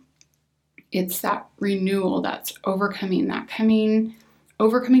springtime, it's that renewal that's overcoming death.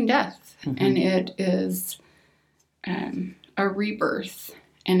 And it is a rebirth,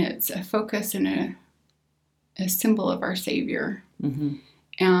 and it's a focus and a symbol of our Savior.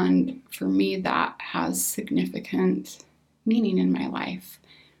 And for me, that has significant meaning in my life.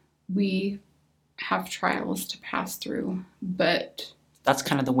 We have trials to pass through, but That's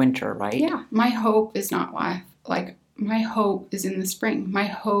kind of the winter, right? yeah, my hope is not life. Like, my hope is in the spring. My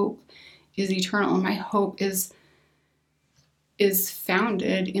hope is eternal. My hope is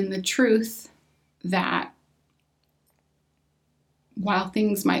founded in the truth that while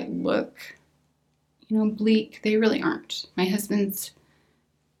things might look, bleak, they really aren't. My husband's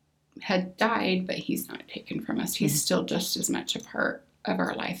had died, but he's not taken from us. He's still just as much a part of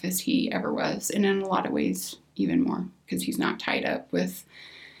our life as he ever was, and in a lot of ways even more, because he's not tied up with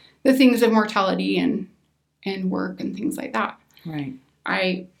the things of mortality and work and things like that.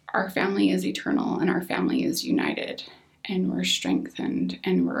 Right. Our family is eternal, and our family is united, and we're strengthened,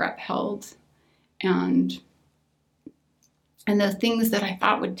 and we're upheld, and the things that I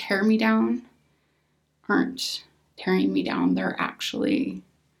thought would tear me down aren't tearing me down. They're actually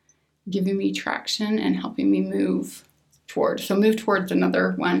giving me traction and helping me move towards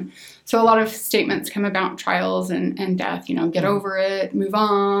another one. So a lot of statements come about trials and death, get over it, move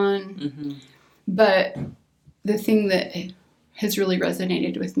on. Mm-hmm. But the thing that has really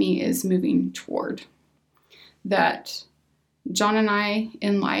resonated with me is moving toward. That John and I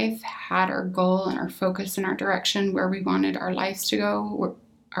in life had our goal and our focus and our direction, where we wanted our lives to go,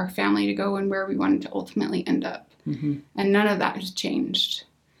 our family to go, and where we wanted to ultimately end up. Mm-hmm. And none of that has changed.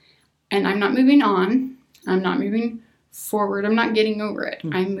 And I'm not moving on. I'm not moving forward. I'm not getting over it.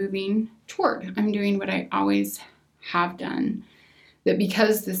 Mm-hmm. I'm moving toward. I'm doing what I always have done. That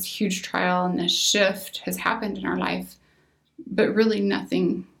because this huge trial and this shift has happened in our life, but really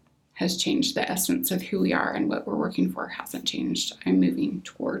nothing has changed. The essence of who we are and what we're working for hasn't changed. I'm moving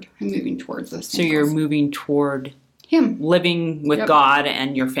towards this. So you're moving toward Him. Living with God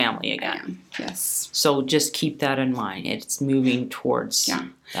and your family again. Yes. So just keep that in mind. It's moving towards that.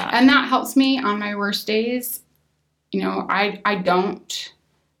 And that helps me on my worst days. I don't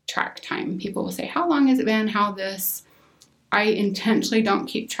track time. People will say, how long has it been? How this? I intentionally don't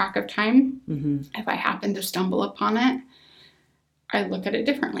keep track of time. Mm-hmm. If I happen to stumble upon it, I look at it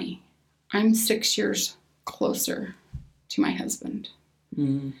differently. I'm 6 years closer to my husband.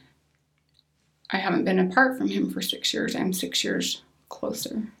 Mm-hmm. I haven't been apart from him for 6 years. I'm 6 years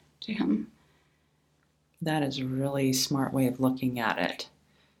closer to him. That is a really smart way of looking at it.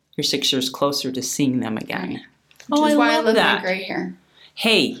 You're 6 years closer to seeing them again. Right. Which is why I love that. my gray hair.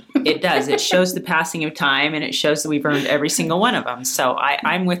 Hey, it does. It shows the passing of time, and it shows that we've earned every single one of them. So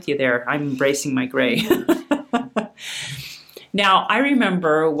I'm with you there. I'm embracing my gray. Now, I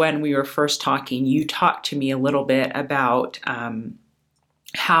remember when we were first talking, you talked to me a little bit about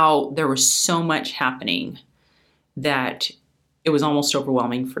how there was so much happening that it was almost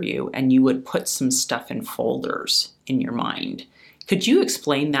overwhelming for you, and you would put some stuff in folders in your mind. Could you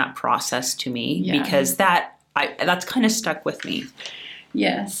explain that process to me? Yeah. Because that's kind of stuck with me.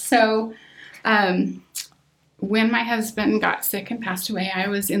 Yes. So when my husband got sick and passed away, I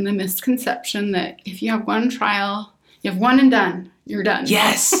was in the misconception that if you have one trial, you have one and done. You're done.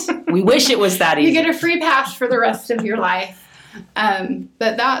 Yes. We wish it was that easy. You get a free pass for the rest of your life. But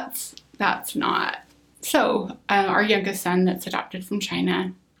that's not. So our youngest son that's adopted from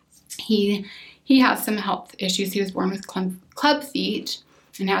China, he has some health issues. He was born with club feet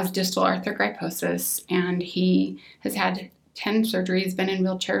and has distal arthrogryposis, and he has had 10 surgeries, been in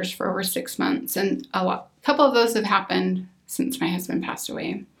wheelchairs for over 6 months, and a couple of those have happened since my husband passed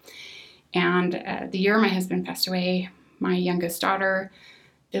away. And the year my husband passed away, my youngest daughter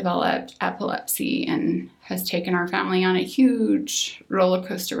developed epilepsy and has taken our family on a huge roller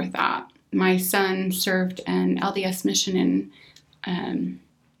coaster with that. My son served an LDS mission in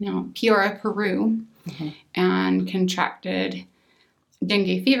Piura, Peru, mm-hmm. and contracted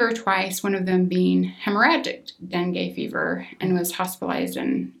dengue fever twice, one of them being hemorrhagic dengue fever, and was hospitalized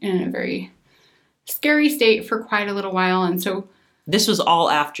in a very scary state for quite a little while. And so this was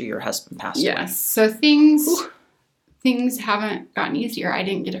all after your husband passed away. Yes. So things haven't gotten easier. I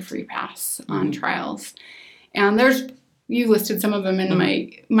didn't get a free pass on trials. And you listed some of them in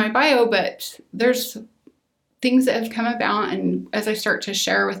my bio, but there's things that have come about. And as I start to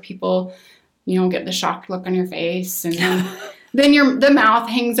share with people, get the shocked look on your face, and then the mouth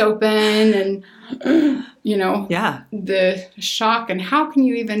hangs open, and, the shock, and how can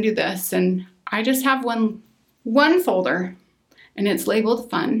you even do this? And I just have one folder, and it's labeled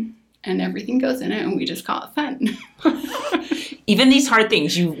fun, and everything goes in it, and we just call it fun. Even these hard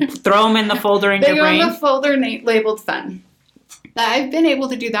things, you throw them in the folder in your brain? They go in the folder labeled fun. I've been able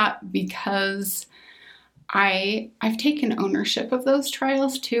to do that because I've taken ownership of those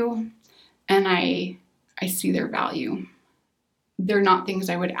trials too, and I see their value. they're not things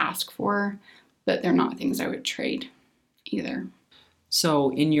I would ask for, but they're not things I would trade either.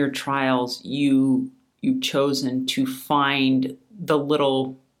 So in your trials, you've chosen to find the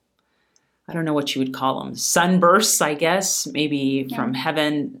little, I don't know what you would call them, sunbursts, I guess, maybe from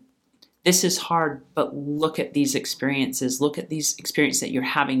heaven. This is hard, but look at these experiences. Look at these experiences that you're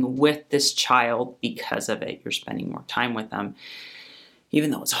having with this child because of it. You're spending more time with them,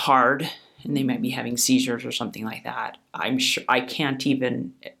 even though it's hard and they might be having seizures or something like that. I'm sure I can't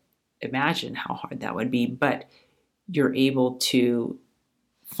even imagine how hard that would be, but you're able to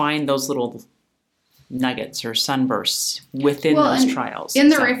find those little nuggets or sunbursts within those trials. In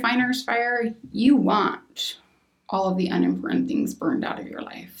the refiner's fire, you want all of the unimportant things burned out of your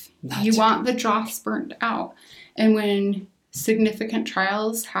life. You want the dross burned out. And when significant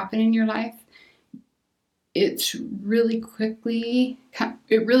trials happen in your life, it really quickly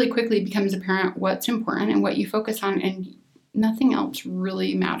becomes apparent what's important and what you focus on, and nothing else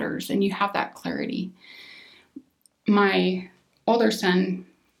really matters, and you have that clarity. My older son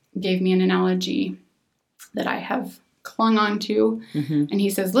gave me an analogy that I have clung on to, and he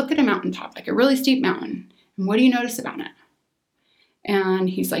says, look at a mountaintop, like a really steep mountain, and what do you notice about it? And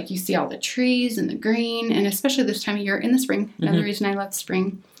he's like, you see all the trees and the green, and especially this time of year in the spring, another reason I love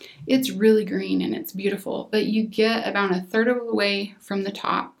spring, it's really green and it's beautiful, but you get about a third of the way from the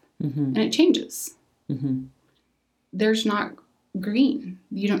top and it changes. There's not green.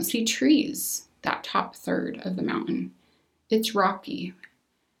 You don't see trees, that top third of the mountain. It's rocky.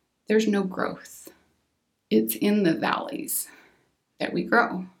 There's no growth. It's in the valleys that we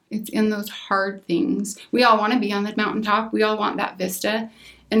grow. It's in those hard things. We all want to be on the mountaintop. We all want that vista.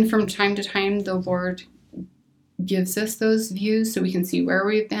 And from time to time, the Lord gives us those views so we can see where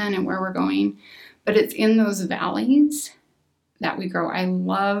we've been and where we're going. But it's in those valleys that we grow. I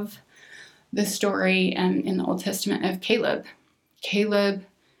love the story in the Old Testament of Caleb. Caleb,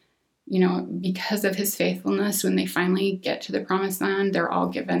 because of his faithfulness, when they finally get to the promised land, they're all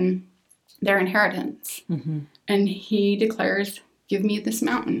given their inheritance. And he declares, give me this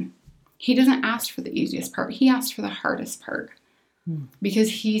mountain. He doesn't ask for the easiest part. He asks for the hardest part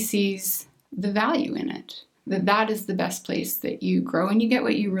because he sees the value in it, that is the best place that you grow and you get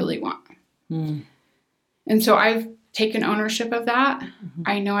what you really want. And so I've taken ownership of that.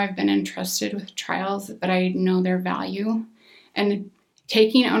 I know I've been entrusted with trials, but I know their value. And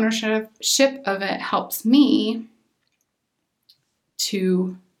taking ownership of it helps me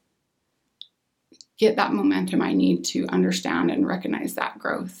to get that momentum I need to understand and recognize that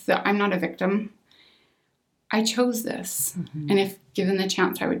growth, that I'm not a victim. I chose this. And if given the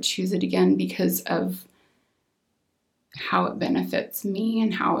chance, I would choose it again because of how it benefits me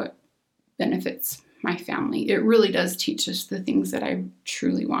and how it benefits my family. It really does teach us the things that I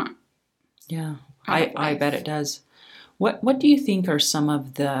truly want. Yeah, I bet it does. What do you think are some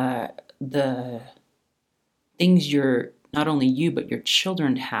of the things not only you, but your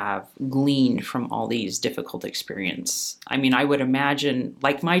children have gleaned from all these difficult experiences? I mean, I would imagine,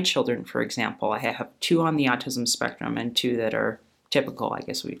 like my children, for example, I have 2 on the autism spectrum and 2 that are typical, I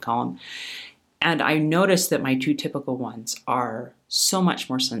guess we'd call them. And I noticed that my 2 typical ones are so much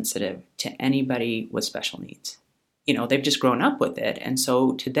more sensitive to anybody with special needs. They've just grown up with it. And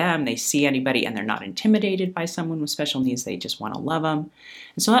so to them, they see anybody and they're not intimidated by someone with special needs. They just want to love them.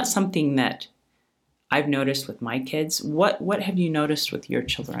 And so that's something that I've noticed with my kids. What have you noticed with your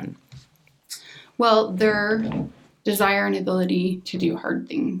children? Well, their desire and ability to do hard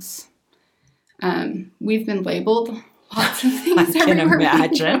things. We've been labeled lots of things. I can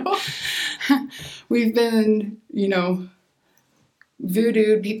imagine. We've been,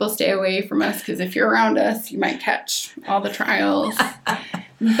 voodooed. People stay away from us because if you're around us, you might catch all the trials.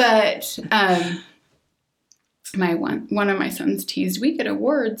 But one of my sons teased, we get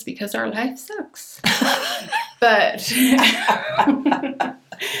awards because our life sucks. But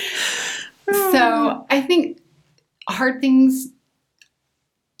so I think hard things,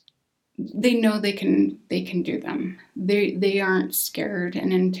 they know they can do them. They aren't scared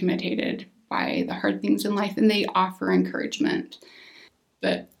and intimidated by the hard things in life, and they offer encouragement.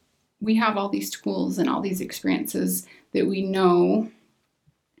 But we have all these tools and all these experiences that we know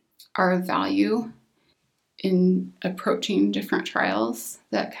are of value in approaching different trials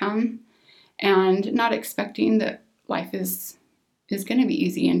that come, and not expecting that life is going to be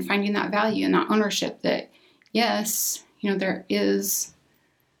easy, and finding that value and that ownership that, yes, it's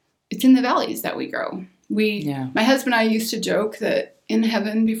in the valleys that we grow. My husband and I used to joke that in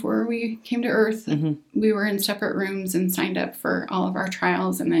heaven, before we came to earth, we were in separate rooms and signed up for all of our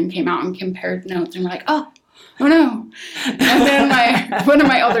trials, and then came out and compared notes, and we're like, oh, oh no. And then one of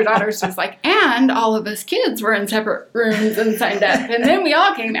my older daughters was like, and all of us kids were in separate rooms and signed up. And then we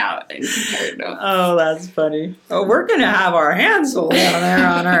all came out and compared notes. Oh, that's funny. Oh, we're going to have our hands full down there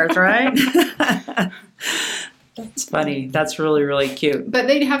on Earth, right? That's funny. That's really, really cute. But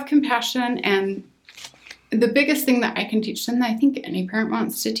they have compassion, and the biggest thing that I can teach them, that I think any parent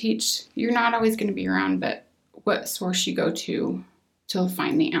wants to teach, you're not always going to be around, but what source you go to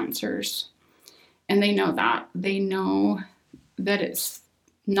find the answers. And they know that. They know that it's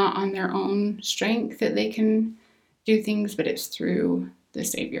not on their own strength that they can do things, but it's through the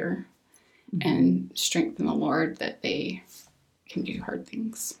Savior and strength in the Lord that they can do hard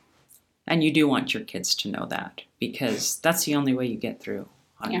things. And you do want your kids to know that, because that's the only way you get through.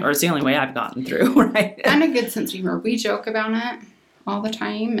 Yeah. Or it's the only way I've gotten through, right? And a good sense of humor. We joke about it all the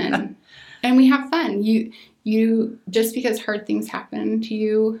time, and we have fun. You just because hard things happen to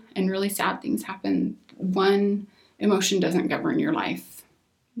you and really sad things happen, one emotion doesn't govern your life.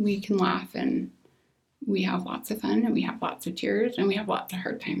 We can laugh, and we have lots of fun, and we have lots of tears, and we have lots of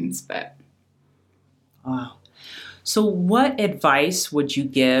hard times, but... Wow. So what advice would you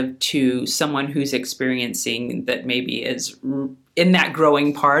give to someone who's experiencing that maybe is in that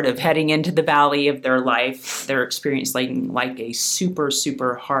growing part of heading into the valley of their life? They're experiencing like a super,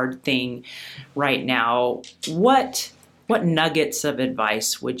 super hard thing right now. What nuggets of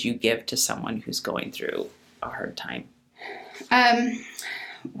advice would you give to someone who's going through a hard time?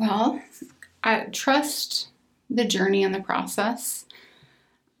 Well, I trust the journey and the process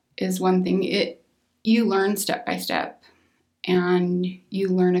is one thing. You learn step by step, and you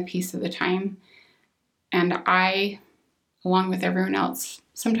learn a piece at a time. And I, along with everyone else,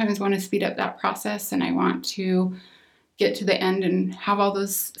 sometimes want to speed up that process, and I want to get to the end and have all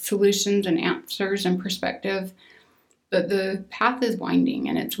those solutions and answers and perspective. But the path is winding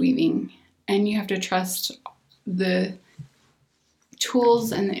and it's weaving, and you have to trust the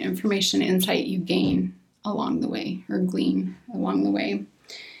tools and the information, insight you gain along the way, or glean along the way.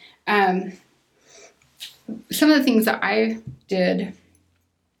 Some of the things that I did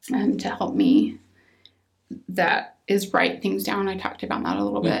to help me, that is write things down. I talked about that a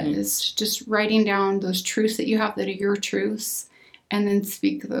little bit, is just writing down those truths that you have that are your truths, and then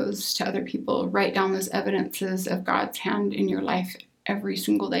speak those to other people. Write down those evidences of God's hand in your life every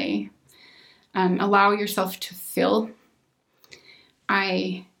single day. Allow yourself to feel.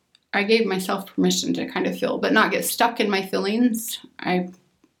 I gave myself permission to kind of feel, but not get stuck in my feelings. I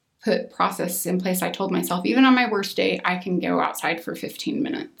put process in place. I told myself, even on my worst day, I can go outside for 15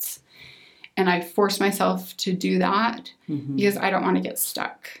 minutes. And I force myself to do that because I don't want to get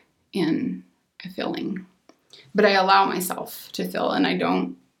stuck in a feeling. But I allow myself to feel, and I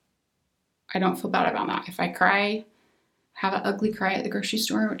don't feel bad about that. If I cry, have an ugly cry at the grocery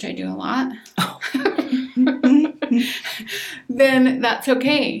store, which I do a lot, then that's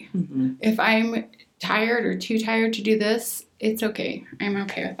okay. If I'm tired or too tired to do this, it's okay. I'm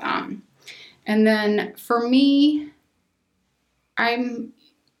okay with that. And then for me, I'm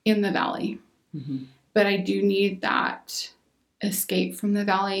in the valley, but I do need that escape from the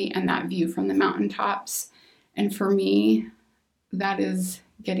valley and that view from the mountaintops. And for me, that is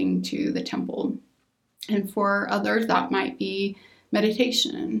getting to the temple. And for others, that might be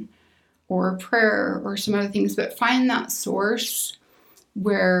meditation or prayer or some other things, but find that source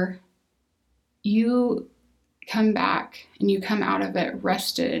where you come back and you come out of it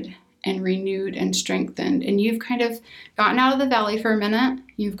rested and renewed and strengthened, and you've kind of gotten out of the valley for a minute,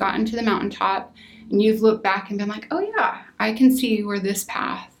 you've gotten to the mountaintop, and you've looked back and been like, oh yeah, I can see where this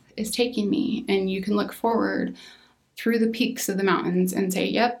path is taking me. And you can look forward through the peaks of the mountains and say,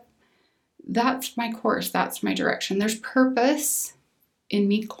 yep, that's my course, that's my direction. There's purpose in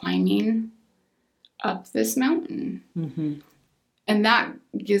me climbing up this mountain. And that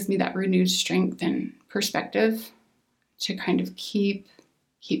gives me that renewed strength and perspective to kind of keep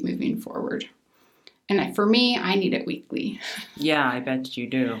moving forward. And for me, I need it weekly. Yeah, I bet you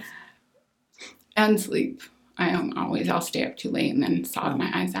do. And sleep. I'll stay up too late and then sob my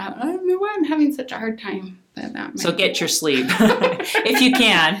eyes out. I don't know why I'm having such a hard time. So get your sleep if you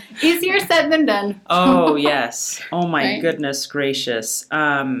can. Easier said than done. Oh, yes. Oh, my goodness gracious.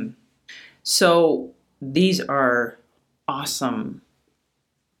 So these are awesome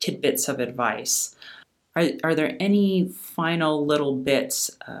tidbits of advice. Are there any final little bits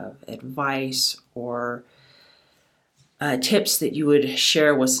of advice or tips that you would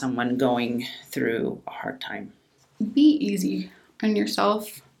share with someone going through a hard time? Be easy on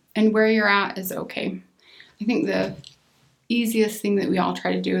yourself, and where you're at is okay. I think the easiest thing that we all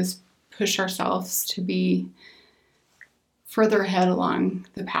try to do is push ourselves to be further ahead along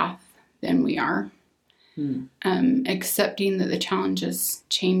the path than we are. Accepting that the challenges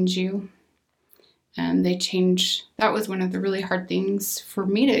change you. They change. That was one of the really hard things for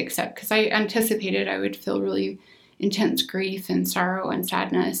me to accept, because I anticipated I would feel really intense grief and sorrow and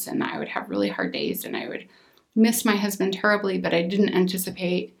sadness, and I would have really hard days, and I would miss my husband terribly, but I didn't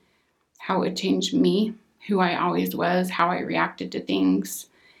anticipate how it would change me, who I always was, how I reacted to things.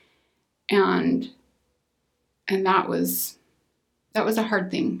 And that was a hard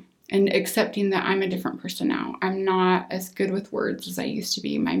thing. And accepting that I'm a different person now. I'm not as good with words as I used to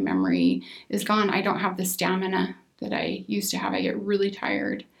be. My memory is gone. I don't have the stamina that I used to have. I get really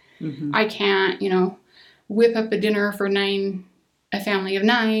tired. Mm-hmm. I can't, whip up a dinner for a family of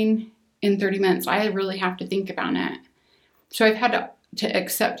 9 in 30 minutes. I really have to think about it. So I've had to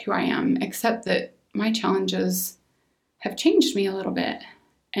accept who I am, accept that my challenges have changed me a little bit,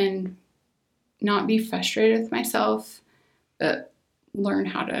 and not be frustrated with myself, but learn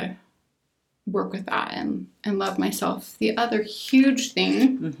how to work with that and love myself. The other huge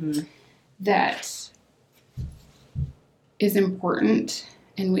thing that is important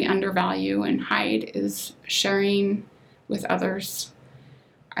and we undervalue and hide is sharing with others.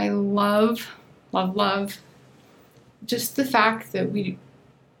 I love just the fact that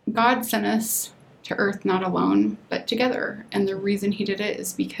God sent us to earth not alone, but together. And the reason he did it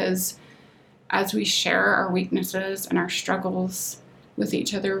is because as we share our weaknesses and our struggles with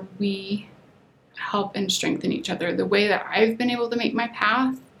each other, we help and strengthen each other. The way that I've been able to make my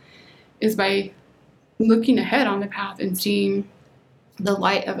path is by looking ahead on the path and seeing the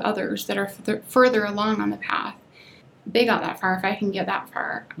light of others that are further along on the path. They got that far. If I can get that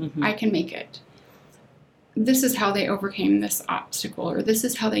far, I can make it. This is how they overcame this obstacle, or this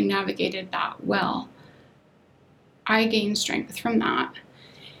is how they navigated that well. I gained strength from that.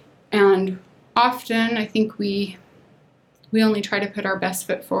 And often I think we only try to put our best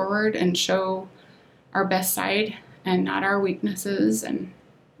foot forward and show our best side, and not our weaknesses, and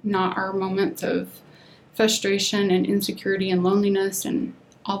not our moments of frustration and insecurity and loneliness and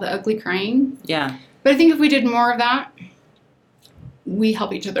all the ugly crying. Yeah. But I think if we did more of that, we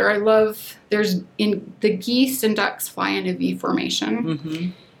help each other. The geese and ducks fly in a V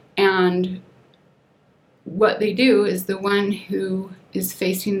formation. And what they do is the one who is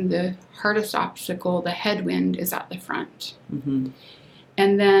facing the hardest obstacle, the headwind, is at the front.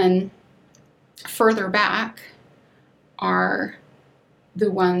 And then further back are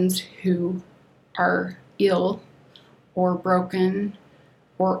the ones who are ill or broken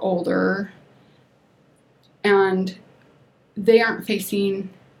or older, and they aren't facing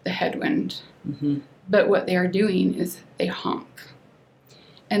the headwind. But what they are doing is they honk.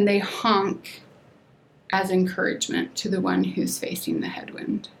 And they honk as encouragement to the one who's facing the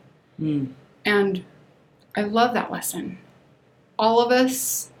headwind. And I love that lesson. All of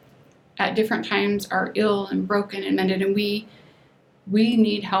us at different times are ill and broken and mended, and we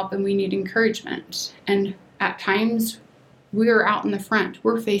need help and we need encouragement. And at times we're out in the front.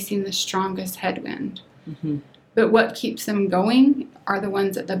 We're facing the strongest headwind. But what keeps them going are the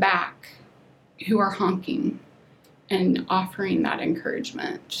ones at the back who are honking and offering that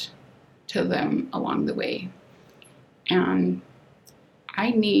encouragement to them along the way. And I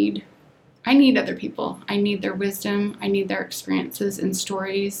need other people. I need their wisdom. I need their experiences and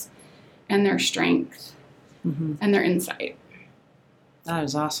stories and their strength and their insight. That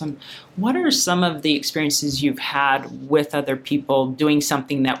is awesome. What are some of the experiences you've had with other people doing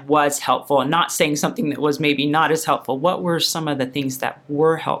something that was helpful, and not saying something that was maybe not as helpful? What were some of the things that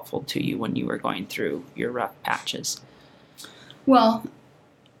were helpful to you when you were going through your rough patches? Well,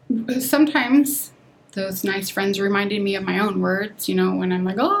 sometimes those nice friends reminded me of my own words, when I'm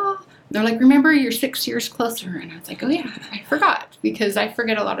like, oh, they're like, remember, you're 6 years closer. And I was like, oh yeah, I forgot, because I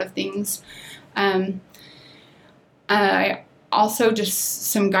forget a lot of things. I also, just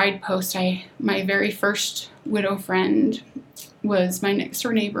some guideposts. My very first widow friend was my next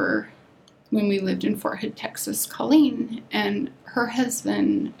door neighbor when we lived in Fort Hood, Texas, Colleen, and her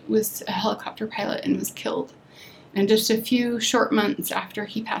husband was a helicopter pilot and was killed. And just a few short months after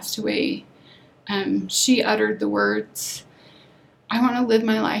he passed away, she uttered the words, I want to live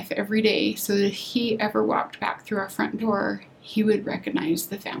my life every day so that if he ever walked back through our front door, he would recognize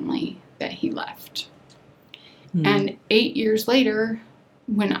the family that he left. And 8 years later,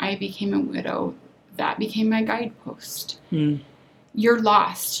 when I became a widow, that became my guidepost. You're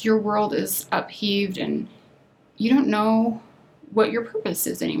lost. Your world is upheaved, and you don't know what your purpose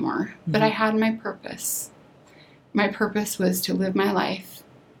is anymore. But I had my purpose. My purpose was to live my life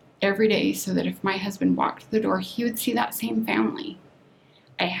every day so that if my husband walked through the door, he would see that same family.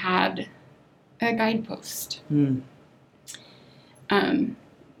 I had a guidepost.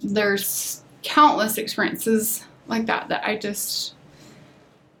 There's countless experiences like that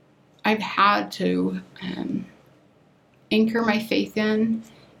I've had to anchor my faith in,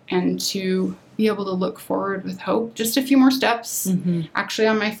 and to be able to look forward with hope. Just a few more steps. Mm-hmm. Actually,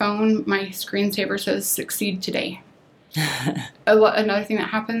 on my phone, my screensaver says "Succeed today." Another thing that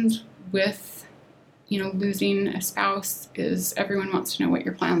happens with, losing a spouse is everyone wants to know what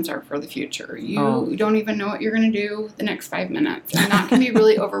your plans are for the future. You don't even know what you're going to do the next 5 minutes. And that can be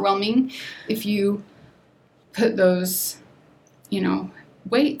really overwhelming if you put those,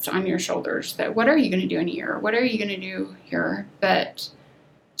 weights on your shoulders, that what are you going to do in a year? What are you going to do here? But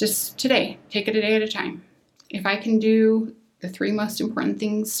just today, take it a day at a time. If I can do the 3 most important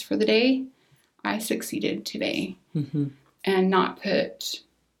things for the day, I succeeded today. Mm-hmm. And not put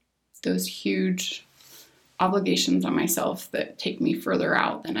those huge obligations on myself that take me further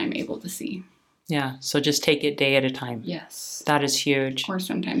out than I'm able to see. Yeah. So just take it day at a time. Yes. That is huge. Or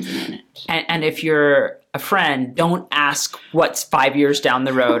sometimes a minute. And if you're a friend, don't ask what's 5 years down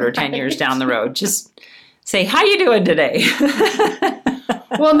the road or 10 years down the road. Just say, how you doing today?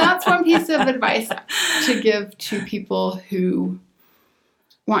 Well, that's one piece of advice to give to people who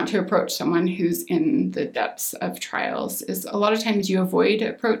want to approach someone who's in the depths of trials, is a lot of times you avoid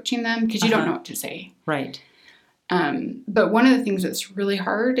approaching them because you don't know what to say. Right. But one of the things that's really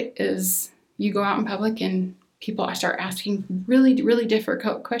hard is you go out in public and people start asking really, really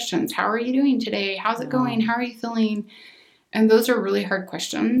difficult questions. How are you doing today? How's it going? How are you feeling? And those are really hard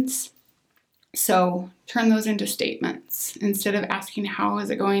questions. So turn those into statements. Instead of asking, how is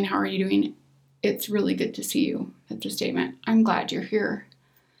it going? How are you doing? It's really good to see you. It's a statement. I'm glad you're here.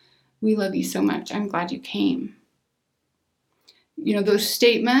 We love you so much. I'm glad you came. Those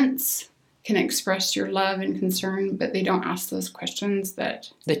statements can express your love and concern, but they don't ask those questions that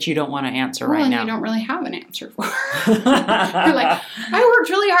you don't want to answer right now. You don't really have an answer for. You're like, I worked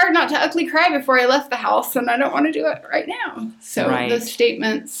really hard not to ugly cry before I left the house, and I don't want to do it right now. So those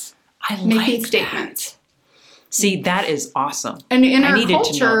statements, making statements. See, that is awesome. And in our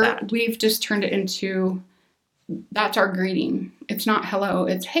culture, we've just turned it into, that's our greeting. It's not hello.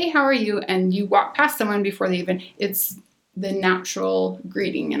 It's, hey, how are you? And you walk past someone before they even, it's the natural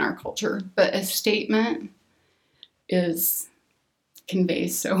greeting in our culture. But a statement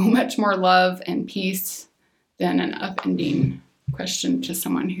conveys so much more love and peace than an upending question to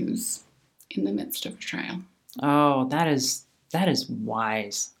someone who's in the midst of a trial. Oh, that is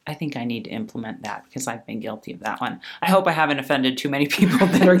wise. I think I need to implement that because I've been guilty of that one. I hope I haven't offended too many people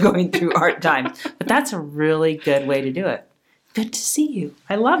that are going through hard times. But that's a really good way to do it. Good to see you.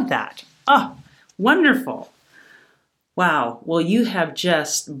 I love that. Oh, wonderful. Wow. Well, you have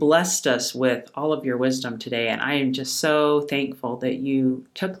just blessed us with all of your wisdom today. And I am just so thankful that you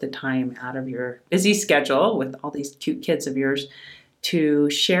took the time out of your busy schedule with all these cute kids of yours to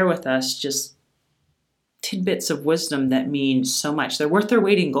share with us just tidbits of wisdom that mean so much. They're worth their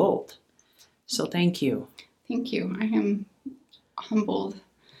weight in gold. So thank you. Thank you. I am humbled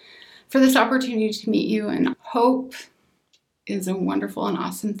for this opportunity to meet you, and hope is a wonderful and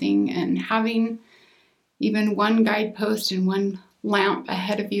awesome thing. And having even one guidepost and one lamp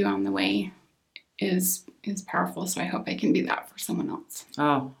ahead of you on the way is powerful. So I hope I can be that for someone else.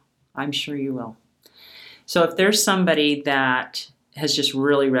 Oh, I'm sure you will. So if there's somebody that has just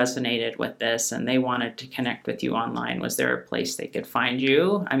really resonated with this and they wanted to connect with you online, was there a place they could find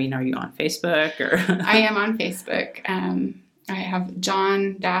you? I mean, are you on Facebook or? I am on Facebook. I have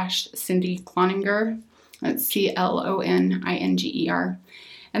John-Cindy Cloninger. That's Cloninger.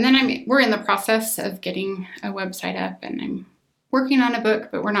 And then we're in the process of getting a website up, and I'm working on a book,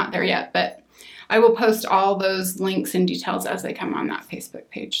 but we're not there yet. But I will post all those links and details as they come on that Facebook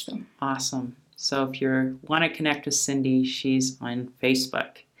page. So awesome. So if you want to connect with Cindy, she's on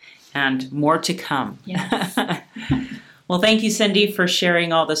Facebook, and more to come. Yes. Well, thank you, Cindy, for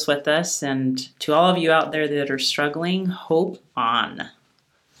sharing all this with us. And to all of you out there that are struggling, hope on.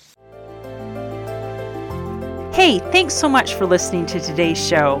 Hey, thanks so much for listening to today's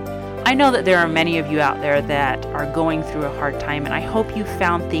show. I know that there are many of you out there that are going through a hard time, and I hope you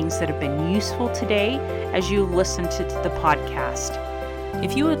found things that have been useful today as you listen to the podcast.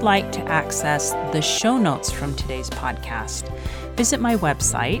 If you would like to access the show notes from today's podcast, visit my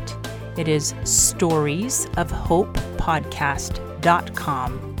website. It is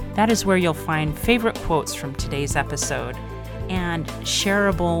storiesofhopepodcast.com. That is where you'll find favorite quotes from today's episode and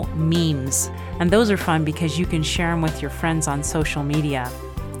shareable memes. And those are fun because you can share them with your friends on social media.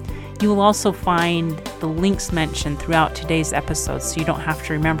 You will also find the links mentioned throughout today's episode, so you don't have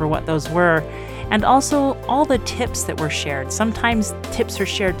to remember what those were. And also all the tips that were shared. Sometimes tips are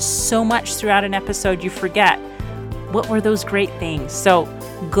shared so much throughout an episode you forget what were those great things. So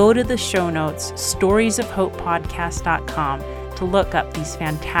go to the show notes, storiesofhopepodcast.com, to look up these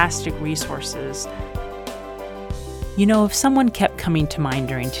fantastic resources. You know, if someone kept coming to mind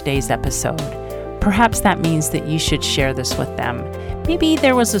during today's episode, perhaps that means that you should share this with them. Maybe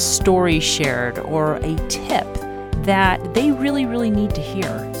there was a story shared or a tip that they really, really need to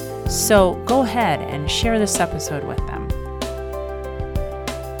hear. So go ahead and share this episode with them.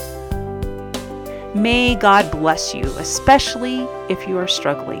 May God bless you, especially if you are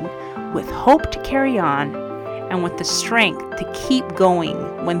struggling, with hope to carry on and with the strength to keep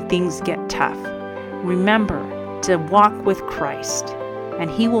going when things get tough. Remember to walk with Christ,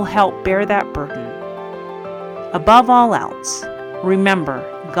 and He will help bear that burden. Above all else, remember,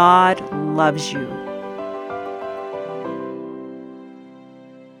 God loves you.